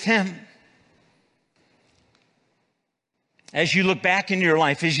with him. As you look back in your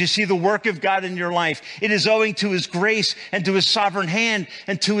life, as you see the work of God in your life, it is owing to his grace and to his sovereign hand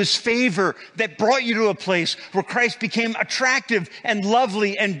and to his favor that brought you to a place where Christ became attractive and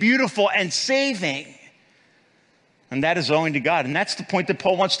lovely and beautiful and saving. And that is owing to God. And that's the point that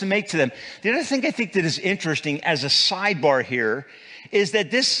Paul wants to make to them. The other thing I think that is interesting as a sidebar here is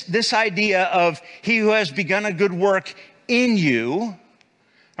that this idea of he who has begun a good work in you,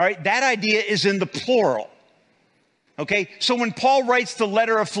 all right, that idea is in the plural. Okay, so when Paul writes the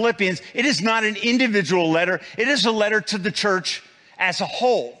letter of Philippians, it is not an individual letter. It is a letter to the church as a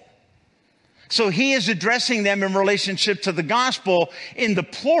whole. So he is addressing them in relationship to the gospel in the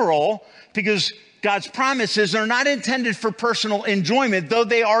plural because God's promises are not intended for personal enjoyment, though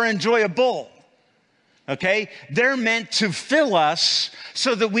they are enjoyable. Okay? They're meant to fill us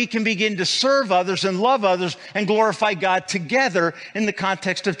so that we can begin to serve others and love others and glorify God together in the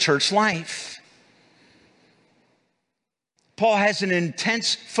context of church life. Paul has an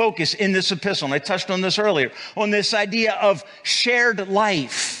intense focus in this epistle, and I touched on this earlier, on this idea of shared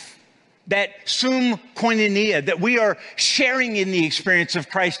life, that sum koinonia, that we are sharing in the experience of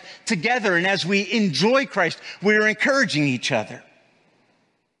Christ together, and as we enjoy Christ, we are encouraging each other.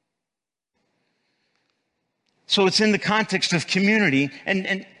 So it's in the context of community.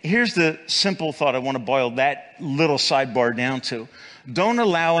 And here's the simple thought I want to boil that little sidebar down to. Don't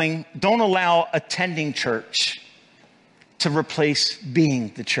allow attending church to replace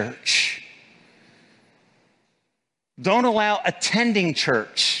being the church. Don't allow attending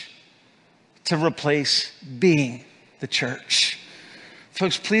church to replace being the church.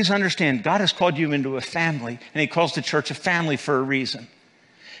 Folks, please understand, God has called you into a family, and He calls the church a family for a reason.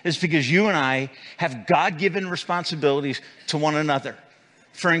 It's because you and I have God-given responsibilities to one another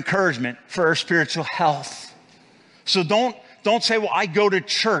for encouragement, for our spiritual health. So don't say, well, I go to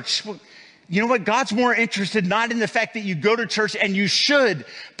church. Well, you know what? God's more interested not in the fact that you go to church, and you should,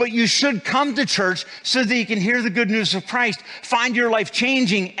 but you should come to church so that you can hear the good news of Christ, find your life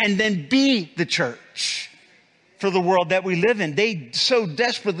changing, and then be the church for the world that we live in. They so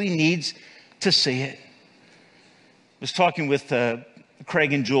desperately needs to see it. I was talking with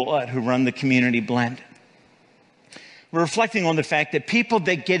Craig and Jewel Utt, who run the Community Blend. We're reflecting on the fact that people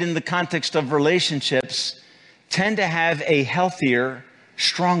that get in the context of relationships tend to have a healthier,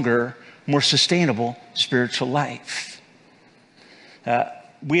 stronger, more sustainable spiritual life.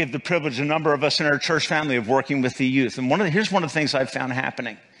 We have the privilege, a number of us in our church family, of working with the youth. And here's one of the things I've found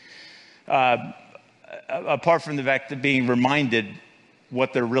happening. Apart from the fact of being reminded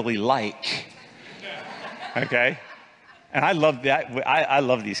what they're really like. Okay? And I love that. I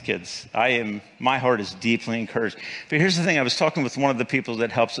love these kids. My heart is deeply encouraged. But here's the thing. I was talking with one of the people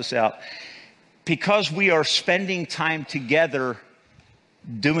that helps us out. Because we are spending time together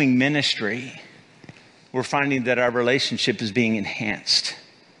doing ministry, we're finding that our relationship is being enhanced.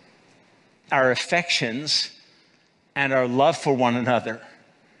 Our affections and our love for one another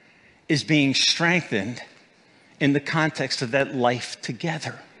is being strengthened in the context of that life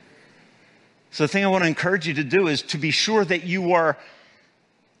together. So the thing I want to encourage you to do is to be sure that you are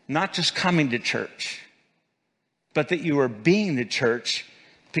not just coming to church, but that you are being the church,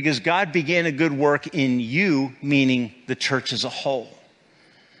 because God began a good work in you, meaning the church as a whole.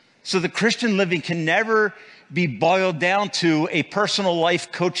 So the Christian living can never be boiled down to a personal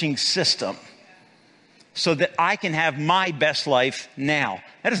life coaching system so that I can have my best life now.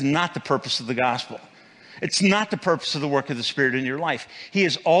 That is not the purpose of the gospel. It's not the purpose of the work of the Spirit in your life. He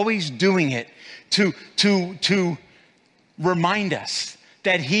is always doing it to remind us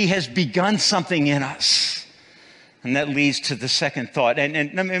that He has begun something in us. And that leads to the second thought.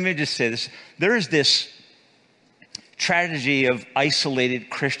 And let me just say this. There is this tragedy of isolated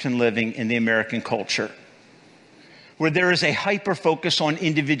Christian living in the American culture, where there is a hyper focus on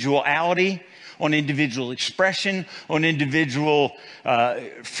individuality, on individual expression, on individual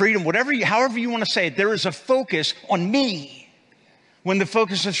freedom, however you want to say it. There is a focus on me when the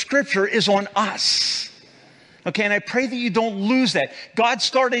focus of Scripture is on us. Okay, and I pray that you don't lose that. God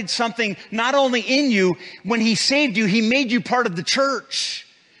started something not only in you. When He saved you, He made you part of the church.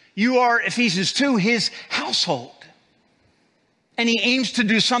 You are, Ephesians 2, His household. And He aims to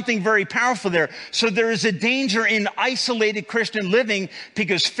do something very powerful there. So there is a danger in isolated Christian living,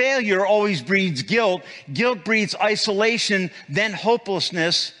 because failure always breeds guilt. Guilt breeds isolation, then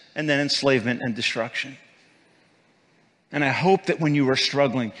hopelessness, and then enslavement and destruction. And I hope that when you are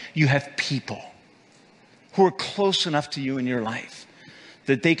struggling, you have people who are close enough to you in your life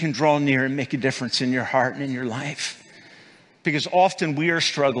that they can draw near and make a difference in your heart and in your life. Because often we are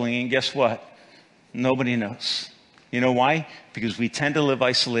struggling, and guess what? Nobody knows. You know why? Because we tend to live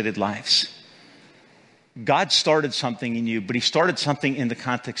isolated lives. God started something in you, but He started something in the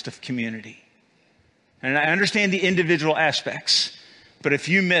context of community. And I understand the individual aspects, but if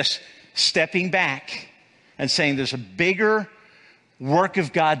you miss stepping back and saying there's a bigger work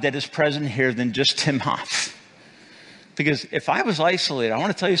of God that is present here than just Tim Hoff. Because if I was isolated, I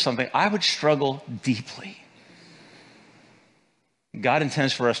want to tell you something, I would struggle deeply. God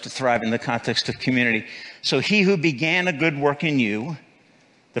intends for us to thrive in the context of community. So He who began a good work in you,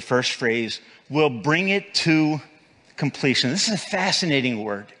 the first phrase, will bring it to completion. This is a fascinating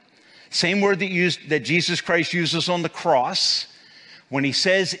word. Same word that Jesus Christ uses on the cross when He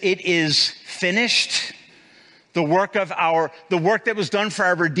says it is finished. The work that was done for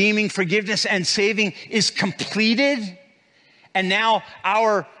our redeeming, forgiveness, and saving is completed. And now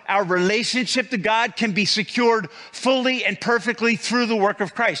our relationship to God can be secured fully and perfectly through the work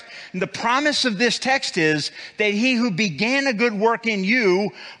of Christ. And the promise of this text is that he who began a good work in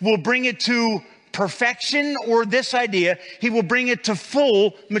you will bring it to perfection, or this idea, he will bring it to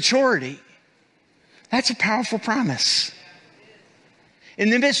full maturity. That's a powerful promise. In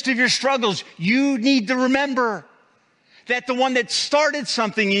the midst of your struggles, you need to remember that the one that started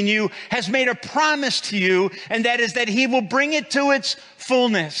something in you has made a promise to you, and that is that he will bring it to its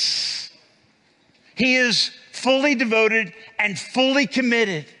fullness. He is fully devoted and fully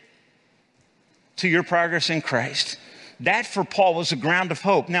committed to your progress in Christ. That for Paul was a ground of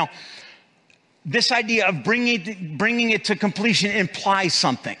hope. Now, this idea of bringing it to completion implies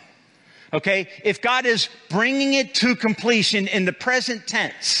something. Okay? If God is bringing it to completion in the present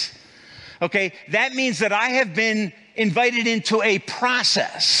tense, okay, that means that I have been invited into a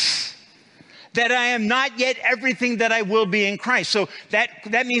process, that I am not yet everything that I will be in Christ. So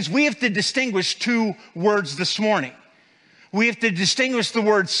that means we have to distinguish two words this morning. We have to distinguish the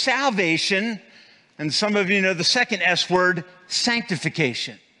word salvation, and some of you know the second S word,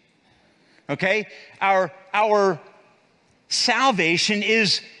 sanctification. Okay? Our salvation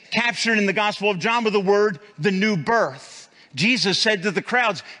is captured in the Gospel of John with the word, the new birth. Jesus said to the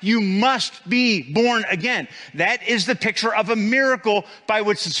crowds, you must be born again. That is the picture of a miracle by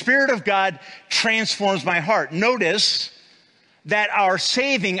which the Spirit of God transforms my heart. Notice that our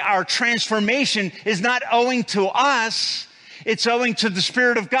saving, our transformation is not owing to us. It's owing to the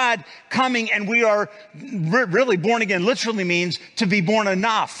Spirit of God coming, and we are really born again. Literally means to be born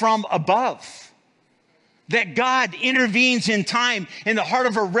anew, from above. That God intervenes in time in the heart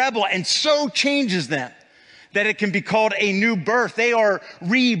of a rebel and so changes them that it can be called a new birth. They are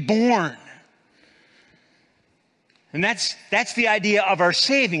reborn. And that's the idea of our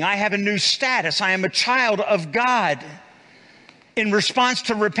saving. I have a new status. I am a child of God. In response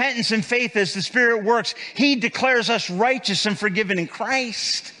to repentance and faith as the Spirit works, he declares us righteous and forgiven in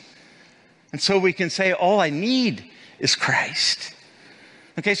Christ. And so we can say, all I need is Christ.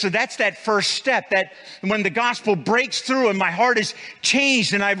 Okay, so that's that first step, that when the gospel breaks through and my heart is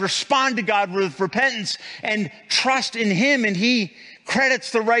changed and I respond to God with repentance and trust in him, and he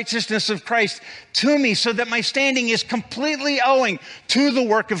credits the righteousness of Christ to me so that my standing is completely owing to the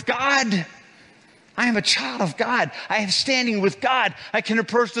work of God. I am a child of God. I have standing with God. I can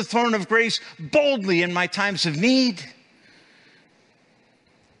approach the throne of grace boldly in my times of need.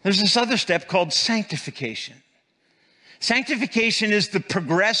 There's this other step called sanctification. Sanctification is the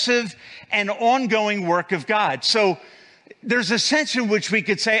progressive and ongoing work of God. So there's a sense in which we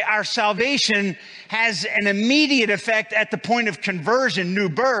could say our salvation has an immediate effect at the point of conversion, new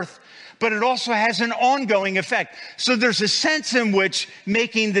birth, but it also has an ongoing effect. So there's a sense in which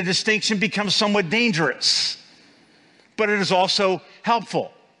making the distinction becomes somewhat dangerous, but it is also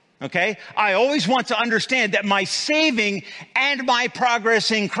helpful. Okay? I always want to understand that my saving and my progress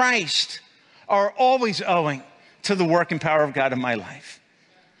in Christ are always owing to the work and power of God in my life.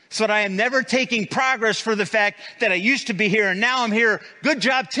 So that I am never taking progress for the fact that I used to be here and now I'm here. Good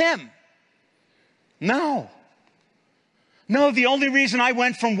job, Tim. No, the only reason I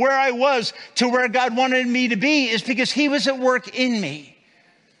went from where I was to where God wanted me to be is because he was at work in me.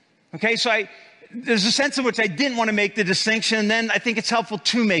 Okay, so there's a sense in which I didn't want to make the distinction, and then I think it's helpful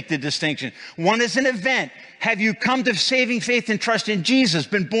to make the distinction. One is an event. Have you come to saving faith and trust in Jesus,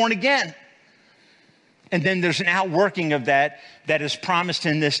 been born again? And then there's an outworking of that is promised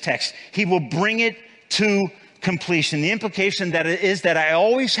in this text. He will bring it to completion. The implication that it is that I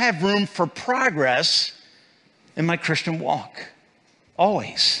always have room for progress in my Christian walk.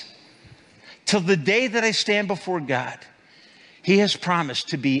 Always. Till the day that I stand before God, he has promised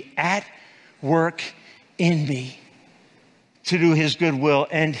to be at work in me to do his good will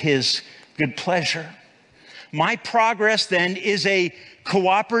and his good pleasure. My progress then is a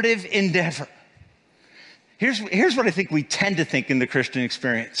cooperative endeavor. Here's what I think we tend to think in the Christian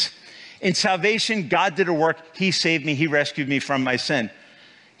experience. In salvation, God did a work. He saved me. He rescued me from my sin.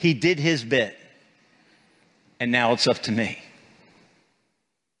 He did his bit. And now it's up to me.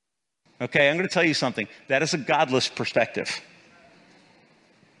 Okay, I'm going to tell you something. That is a godless perspective.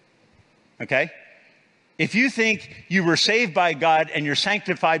 Okay? If you think you were saved by God and you're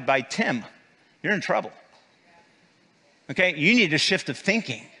sanctified by Tim, you're in trouble. Okay? You need a shift of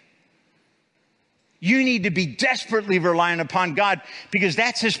thinking. You need to be desperately reliant upon God, because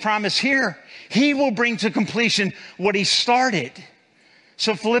that's his promise here. He will bring to completion what he started.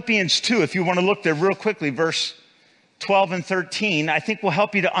 So Philippians 2, if you want to look there real quickly, verse 12 and 13, I think will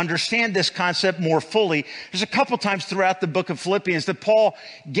help you to understand this concept more fully. There's a couple times throughout the book of Philippians that Paul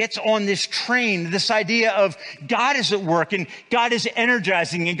gets on this train, this idea of God is at work and God is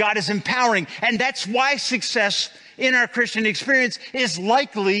energizing and God is empowering. And that's why success in our Christian experience is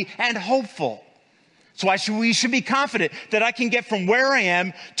likely and hopeful. That's why we should be confident that I can get from where I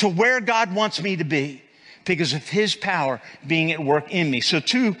am to where God wants me to be because of his power being at work in me. So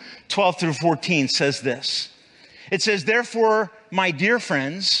 2:12 through 14 says this. It says, therefore, my dear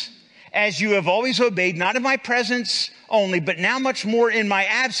friends, as you have always obeyed, not in my presence only, but now much more in my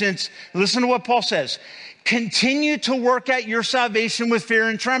absence, listen to what Paul says. Continue to work out your salvation with fear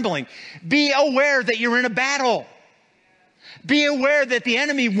and trembling. Be aware that you're in a battle. Be aware that the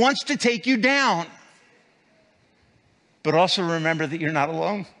enemy wants to take you down. But also remember that you're not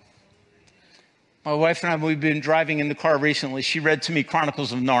alone. My wife and I, we've been driving in the car recently. She read to me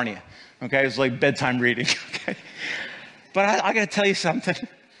Chronicles of Narnia. Okay, it was like bedtime reading. Okay, but I got to tell you something.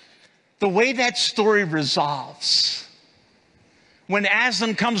 The way that story resolves, when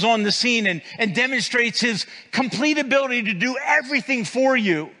Aslan comes on the scene and demonstrates his complete ability to do everything for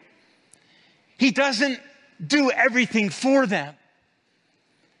you, he doesn't do everything for them.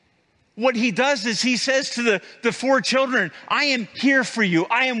 What he does is he says to the four children, I am here for you.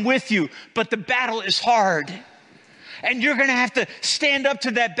 I am with you, but the battle is hard. And you're going to have to stand up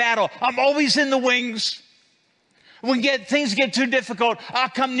to that battle. I'm always in the wings. When things get too difficult, I'll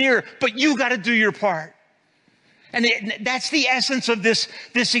come near, but you got to do your part. And that's the essence of this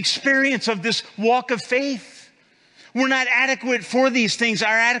experience of this walk of faith. We're not adequate for these things.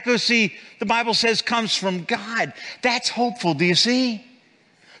 Our adequacy, the Bible says, comes from God. That's hopeful. Do you see?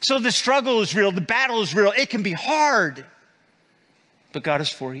 So the struggle is real. The battle is real. It can be hard, but God is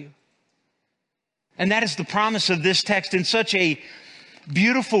for you. And that is the promise of this text in such a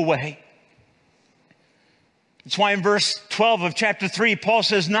beautiful way. That's why in verse 12 of chapter 3, Paul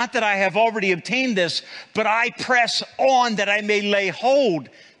says, not that I have already obtained this, but I press on that I may lay hold.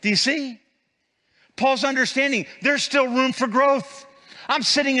 Do you see? Paul's understanding there's still room for growth. I'm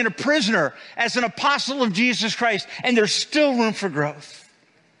sitting in a prisoner as an apostle of Jesus Christ, and there's still room for growth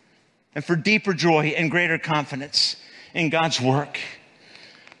and for deeper joy and greater confidence in God's work.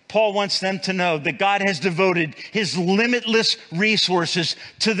 Paul wants them to know that God has devoted his limitless resources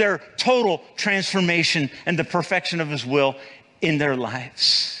to their total transformation and the perfection of his will in their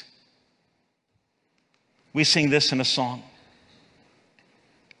lives. We sing this in a song.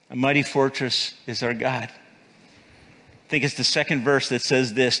 A mighty fortress is our God. I think it's the second verse that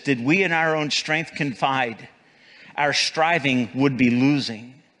says this. Did we in our own strength confide, our striving would be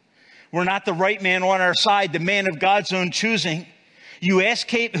losing. We're not the right man on our side, the man of God's own choosing. You ask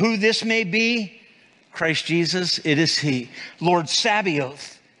Kate who this may be? Christ Jesus, it is he. Lord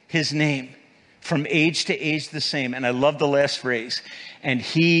Sabaoth, his name, from age to age the same. And I love the last phrase. And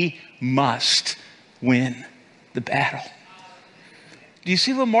he must win the battle. Do you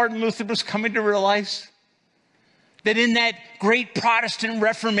see what Martin Luther was coming to realize? That in that great Protestant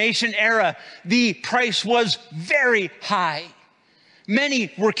Reformation era, the price was very high.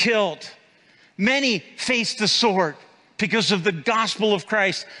 Many were killed. Many faced the sword because of the gospel of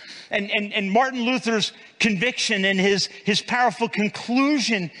Christ. And Martin Luther's conviction and his powerful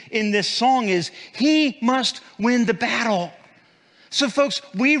conclusion in this song is, he must win the battle. So folks,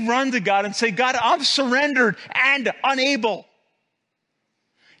 we run to God and say, God, I'm surrendered and unable.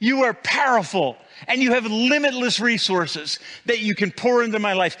 You are powerful and you have limitless resources that you can pour into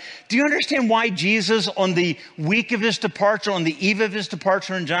my life. Do you understand why Jesus, on the week of his departure, on the eve of his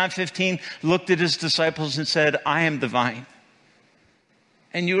departure in John 15, looked at his disciples and said, I am the vine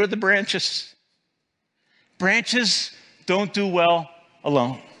and you are the branches. Branches don't do well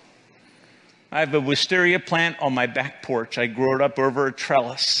alone. I have a wisteria plant on my back porch. I grew it up over a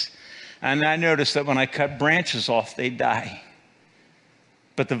trellis. And I noticed that when I cut branches off, they die.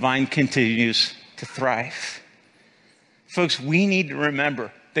 But the vine continues to thrive. Folks, we need to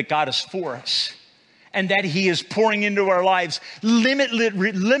remember that God is for us and that he is pouring into our lives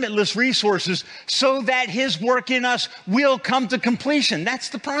limitless resources so that his work in us will come to completion. That's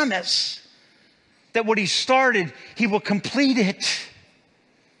the promise. That what he started, he will complete it.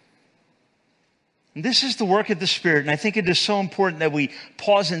 And this is the work of the Spirit, and I think it is so important that we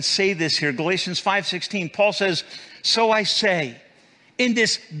pause and say this here. Galatians 5:16, Paul says, so I say, in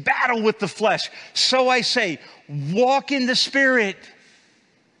this battle with the flesh, so I say, walk in the Spirit,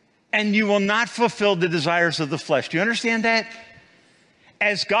 and you will not fulfill the desires of the flesh. Do you understand that?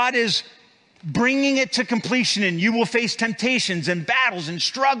 As God is bringing it to completion, and you will face temptations and battles and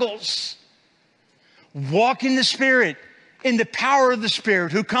struggles, walk in the Spirit, in the power of the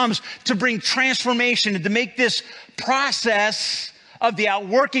Spirit, who comes to bring transformation and to make this process of the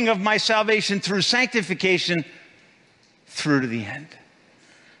outworking of my salvation through sanctification through to the end.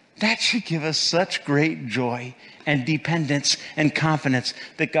 That should give us such great joy and dependence and confidence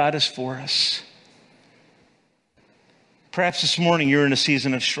that God is for us. Perhaps this morning you're in a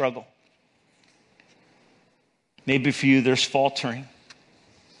season of struggle. Maybe for you there's faltering.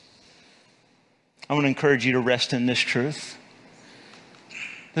 I want to encourage you to rest in this truth.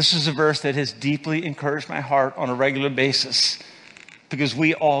 This is a verse that has deeply encouraged my heart on a regular basis, because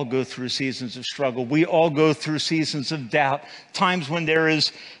we all go through seasons of struggle. We all go through seasons of doubt, times when there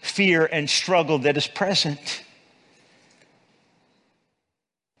is fear and struggle that is present.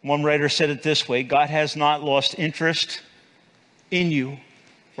 One writer said it this way: God has not lost interest in you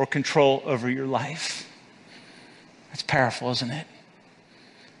or control over your life. That's powerful, isn't it?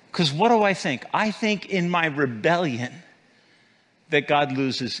 Because what do I think? I think in my rebellion that God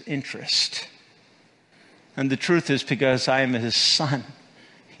loses interest. And the truth is, because I am his son,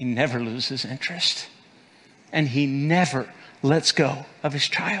 he never loses interest. And he never lets go of his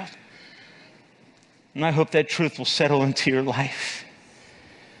child. And I hope that truth will settle into your life.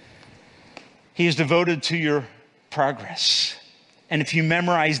 He is devoted to your progress. And if you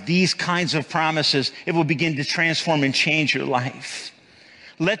memorize these kinds of promises, it will begin to transform and change your life.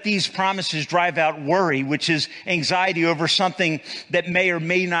 Let these promises drive out worry, which is anxiety over something that may or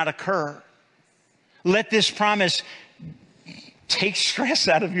may not occur. Let this promise take stress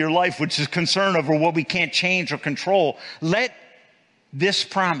out of your life, which is concern over what we can't change or control. Let this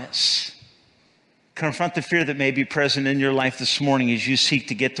promise confront the fear that may be present in your life this morning as you seek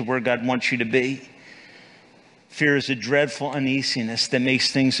to get to where God wants you to be. Fear is a dreadful uneasiness that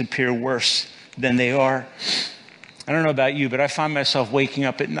makes things appear worse than they are. I don't know about you, but I find myself waking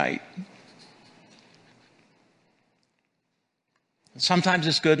up at night. Sometimes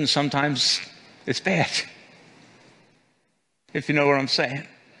it's good and sometimes it's bad, if you know what I'm saying.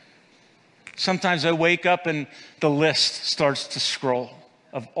 Sometimes I wake up and the list starts to scroll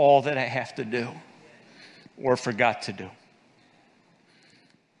of all that I have to do or forgot to do.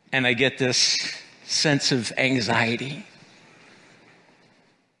 And I get this sense of anxiety.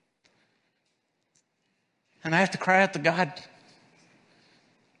 And I have to cry out to God.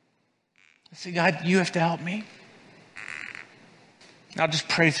 I say, God, you have to help me. I'll just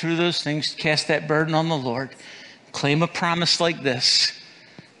pray through those things, cast that burden on the Lord, claim a promise like this,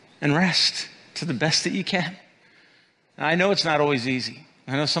 and rest to the best that you can. And I know it's not always easy.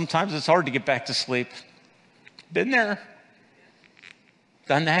 I know sometimes it's hard to get back to sleep. Been there.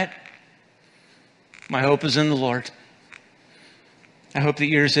 Done that. My hope is in the Lord. I hope that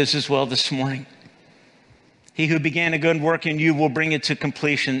yours is as well this morning. He who began a good work in you will bring it to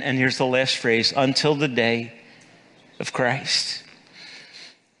completion. And here's the last phrase: until the day of Christ.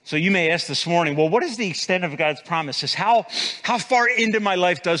 So you may ask this morning, well, what is the extent of God's promises? How far into my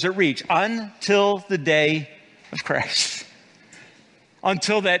life does it reach? Until the day of Christ.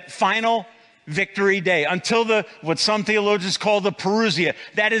 Until that final victory day. Until what some theologians call the parousia.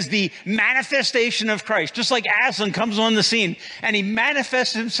 That is the manifestation of Christ. Just like Aslan comes on the scene and he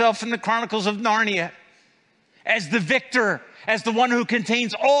manifests himself in the Chronicles of Narnia as the victor, as the one who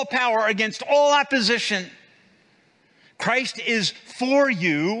contains all power against all opposition. Christ is for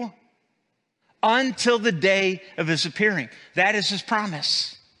you until the day of his appearing. That is his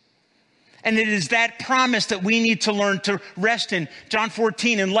promise. And it is that promise that we need to learn to rest in. John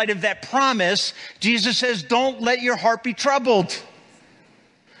 14, in light of that promise, Jesus says, don't let your heart be troubled.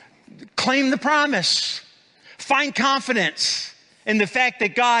 Claim the promise. Find confidence in the fact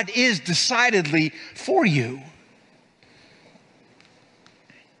that God is decidedly for you.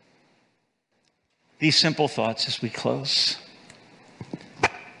 These simple thoughts as we close.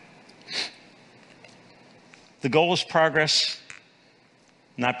 The goal is progress,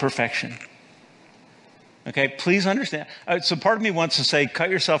 not perfection. Okay, please understand. So part of me wants to say,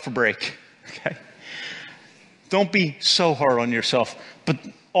 cut yourself a break. Okay? Don't be so hard on yourself, but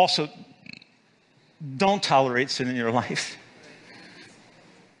also don't tolerate sin in your life.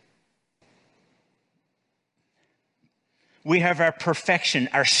 We have our perfection,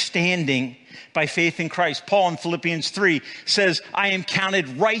 our standing by faith in Christ. Paul in Philippians 3 says, I am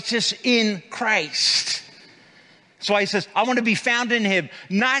counted righteous in Christ. So he says, I want to be found in him,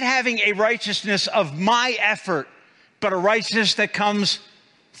 not having a righteousness of my effort, but a righteousness that comes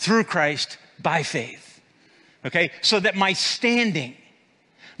through Christ by faith. Okay? So that my standing,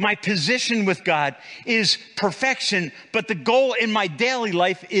 my position with God is perfection, but the goal in my daily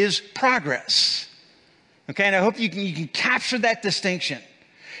life is progress. Okay? And I hope you can capture that distinction.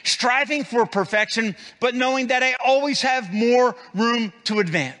 striving for perfection, but knowing that I always have more room to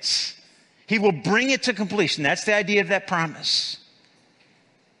advance. He will bring it to completion. That's the idea of that promise.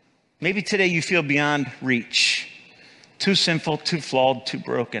 Maybe today you feel beyond reach, too sinful, too flawed, too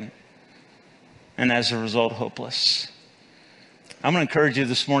broken, and as a result, hopeless. I'm going to encourage you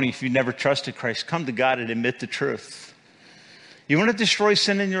this morning, if you've never trusted Christ, come to God and admit the truth. You want to destroy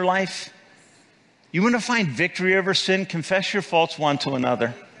sin in your life? You want to find victory over sin? Confess your faults one to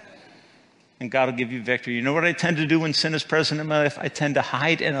another, and God will give you victory. You know what I tend to do when sin is present in my life? I tend to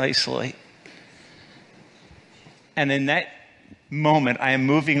hide and isolate. And in that moment, I am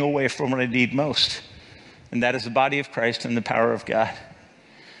moving away from what I need most, and that is the body of Christ and the power of God.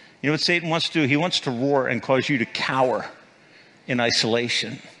 You know what Satan wants to do? He wants to roar and cause you to cower in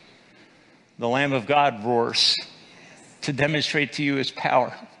isolation. The Lamb of God roars to demonstrate to you his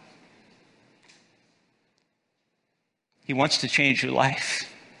power. He wants to change your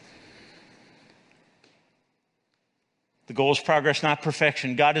life. The goal is progress, not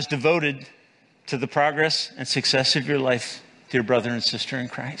perfection. God is devoted to the progress and success of your life, dear brother and sister in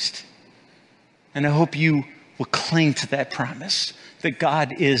Christ. And I hope you will cling to that promise, that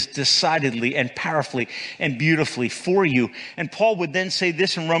God is decidedly and powerfully and beautifully for you. And Paul would then say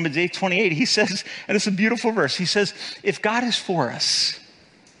this in Romans 8:28. He says, and it's a beautiful verse, he says, if God is for us,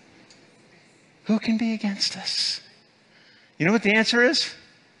 who can be against us? You know what the answer is?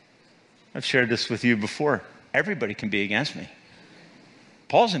 I've shared this with you before. Everybody can be against me.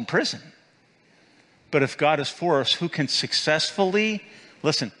 Paul's in prison. But if God is for us, who can successfully,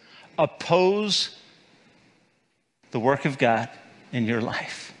 listen, oppose the work of God in your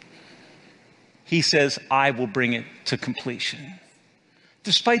life? He says, I will bring it to completion.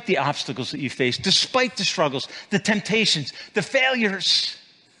 Despite the obstacles that you face, despite the struggles, the temptations, the failures,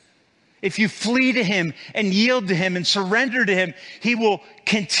 if you flee to him and yield to him and surrender to him, he will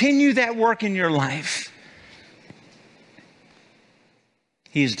continue that work in your life.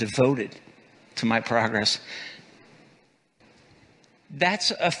 He is devoted to my progress.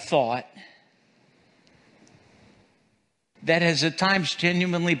 That's a thought that has at times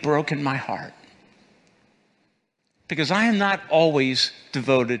genuinely broken my heart. Because I am not always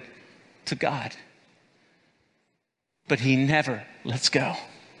devoted to God. But he never lets go.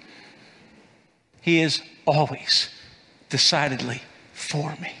 He is always decidedly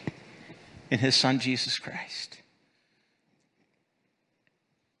for me in his Son, Jesus Christ.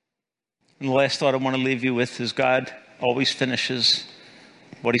 And the last thought I want to leave you with is God always finishes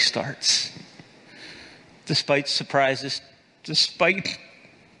what he starts. Despite surprises, despite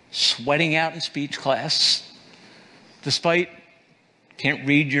sweating out in speech class, despite can't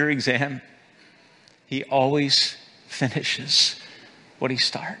read your exam, he always finishes what he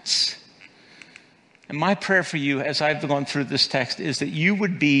starts. And my prayer for you as I've gone through this text is that you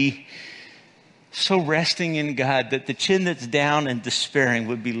would be so resting in God that the chin that's down and despairing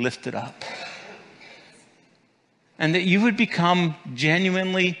would be lifted up. And that you would become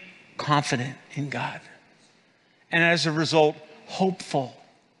genuinely confident in God. And as a result, hopeful,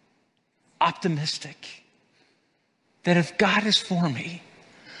 optimistic. That if God is for me,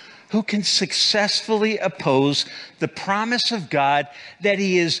 who can successfully oppose the promise of God that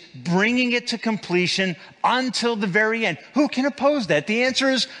he is bringing it to completion until the very end? Who can oppose that? The answer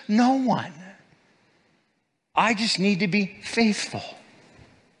is no one. I just need to be faithful.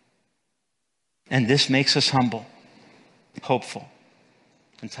 And this makes us humble, hopeful,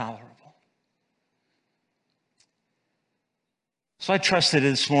 and tolerable. So I trust that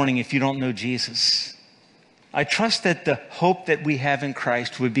this morning, if you don't know Jesus, I trust that the hope that we have in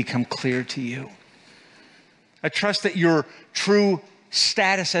Christ would become clear to you. I trust that your true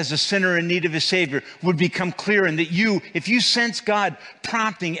status as a sinner in need of a Savior would become clear, and that you, if you sense God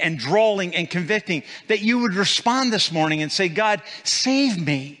prompting and drawing and convicting, that you would respond this morning and say, God, save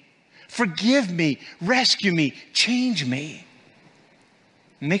me, forgive me, rescue me, change me.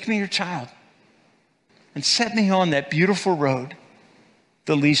 Make me your child and set me on that beautiful road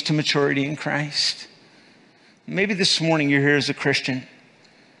that leads to maturity in Christ. Maybe this morning you're here as a Christian.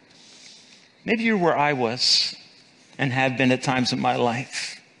 Maybe you're where I was and have been at times in my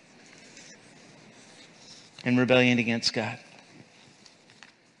life, in rebellion against God.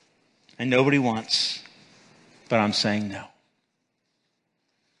 And nobody wants, but I'm saying no.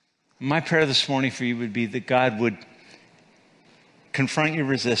 My prayer this morning for you would be that God would confront your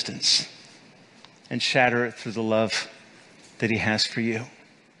resistance and shatter it through the love that he has for you.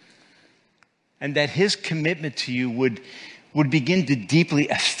 And that his commitment to you would begin to deeply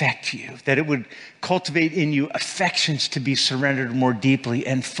affect you, that it would cultivate in you affections to be surrendered more deeply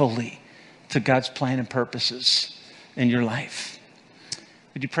and fully to God's plan and purposes in your life.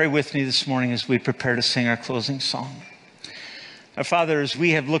 Would you pray with me this morning as we prepare to sing our closing song? Our Father, as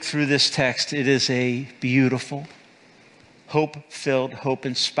we have looked through this text, it is a beautiful, hope-filled,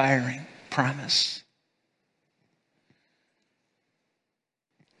 hope-inspiring promise.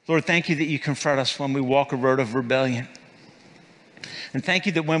 Lord, thank you that you confront us when we walk a road of rebellion. And thank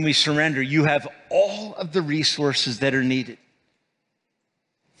you that when we surrender, you have all of the resources that are needed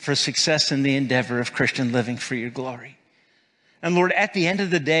for success in the endeavor of Christian living for your glory. And Lord, at the end of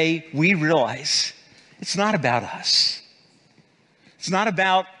the day, we realize it's not about us. It's not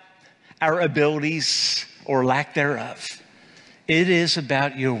about our abilities or lack thereof. It is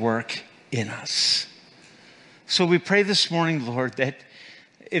about your work in us. So we pray this morning, Lord, that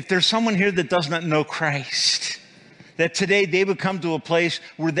if there's someone here that does not know Christ, that today they would come to a place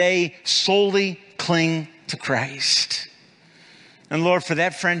where they solely cling to Christ. And Lord, for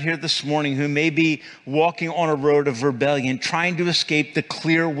that friend here this morning who may be walking on a road of rebellion, trying to escape the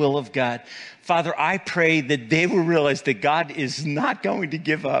clear will of God, Father, I pray that they will realize that God is not going to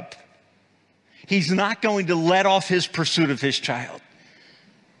give up. He's not going to let off his pursuit of his child.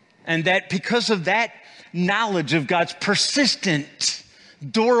 And that because of that knowledge of God's persistent,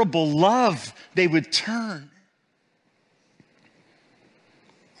 durable love, they would turn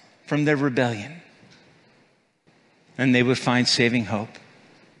from their rebellion. And they would find saving hope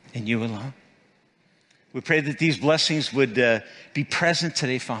in you alone. We pray that these blessings would be present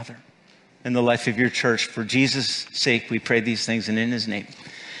today, Father, in the life of your church. For Jesus' sake, we pray these things and in his name.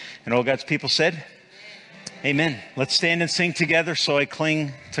 And all God's people said, amen. Let's stand and sing together, So I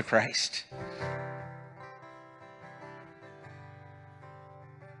Cling to Christ.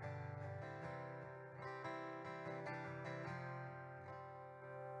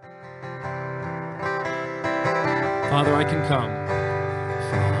 Father, I can come.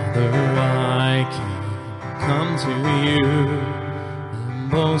 Father, I can come to you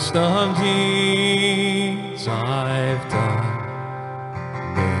and boast of deeds I've done.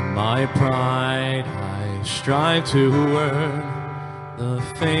 And in my pride, I strive to earn the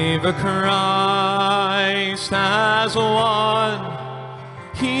favor Christ has won.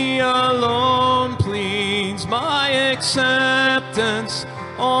 He alone pleads my acceptance,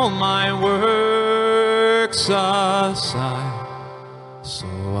 all my works aside. So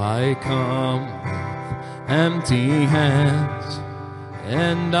I come with empty hands,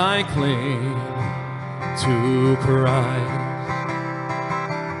 and I cling to Christ.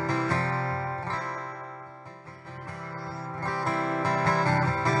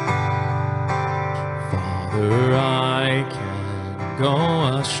 Father, I can go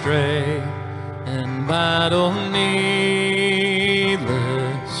astray and battle needless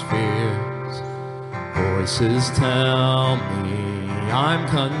fears. Voices tell me I'm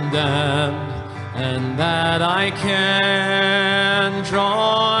condemned and that I can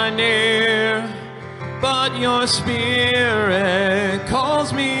draw near. But your Spirit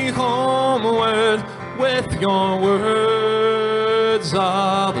calls me homeward with your words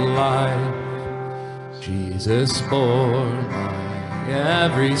of life. Jesus bore my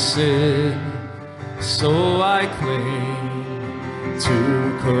every sin, so I cling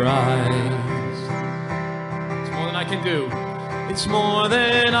to Christ. It's more than I can do. It's more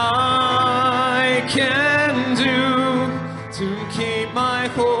than I can do to keep my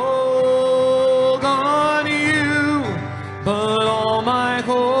hold on you, but all my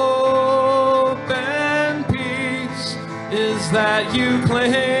hope and peace is that you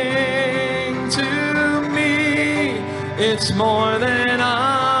cling to me. It's more than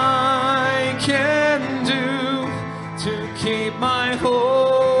I can do to keep my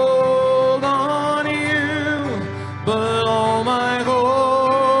hold on you, but all my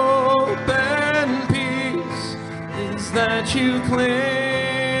hope and peace is that you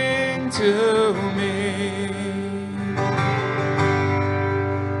cling to me.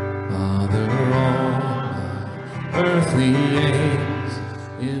 Father, all my earthly aims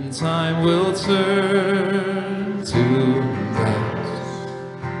in time will turn to dust,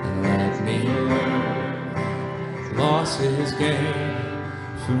 and let me learn loss is gain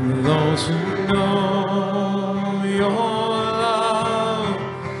for those who know your love.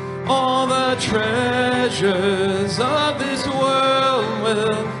 All the treasures of this world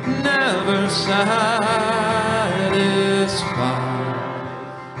will never satisfy.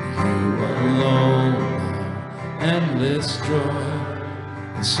 You alone are endless joy,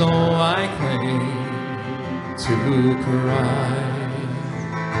 and so I cling to Christ.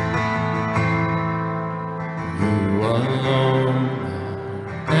 You alone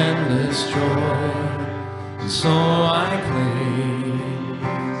are endless joy, and so I cling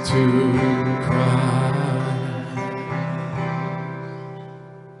to Christ.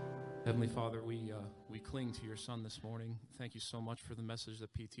 Heavenly Father, we cling to your Son this morning. Thank you so much for the message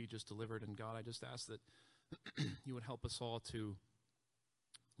that PT just delivered. And God, I just ask that you would help us all to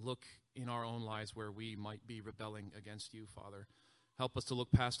look in our own lives where we might be rebelling against you, Father. Help us to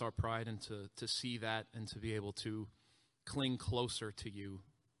look past our pride and to see that and to be able to cling closer to you.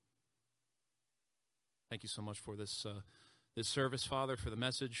 Thank you so much for this service, Father, for the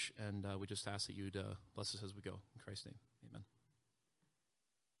message. And we just ask that you'd bless us as we go. In Christ's name.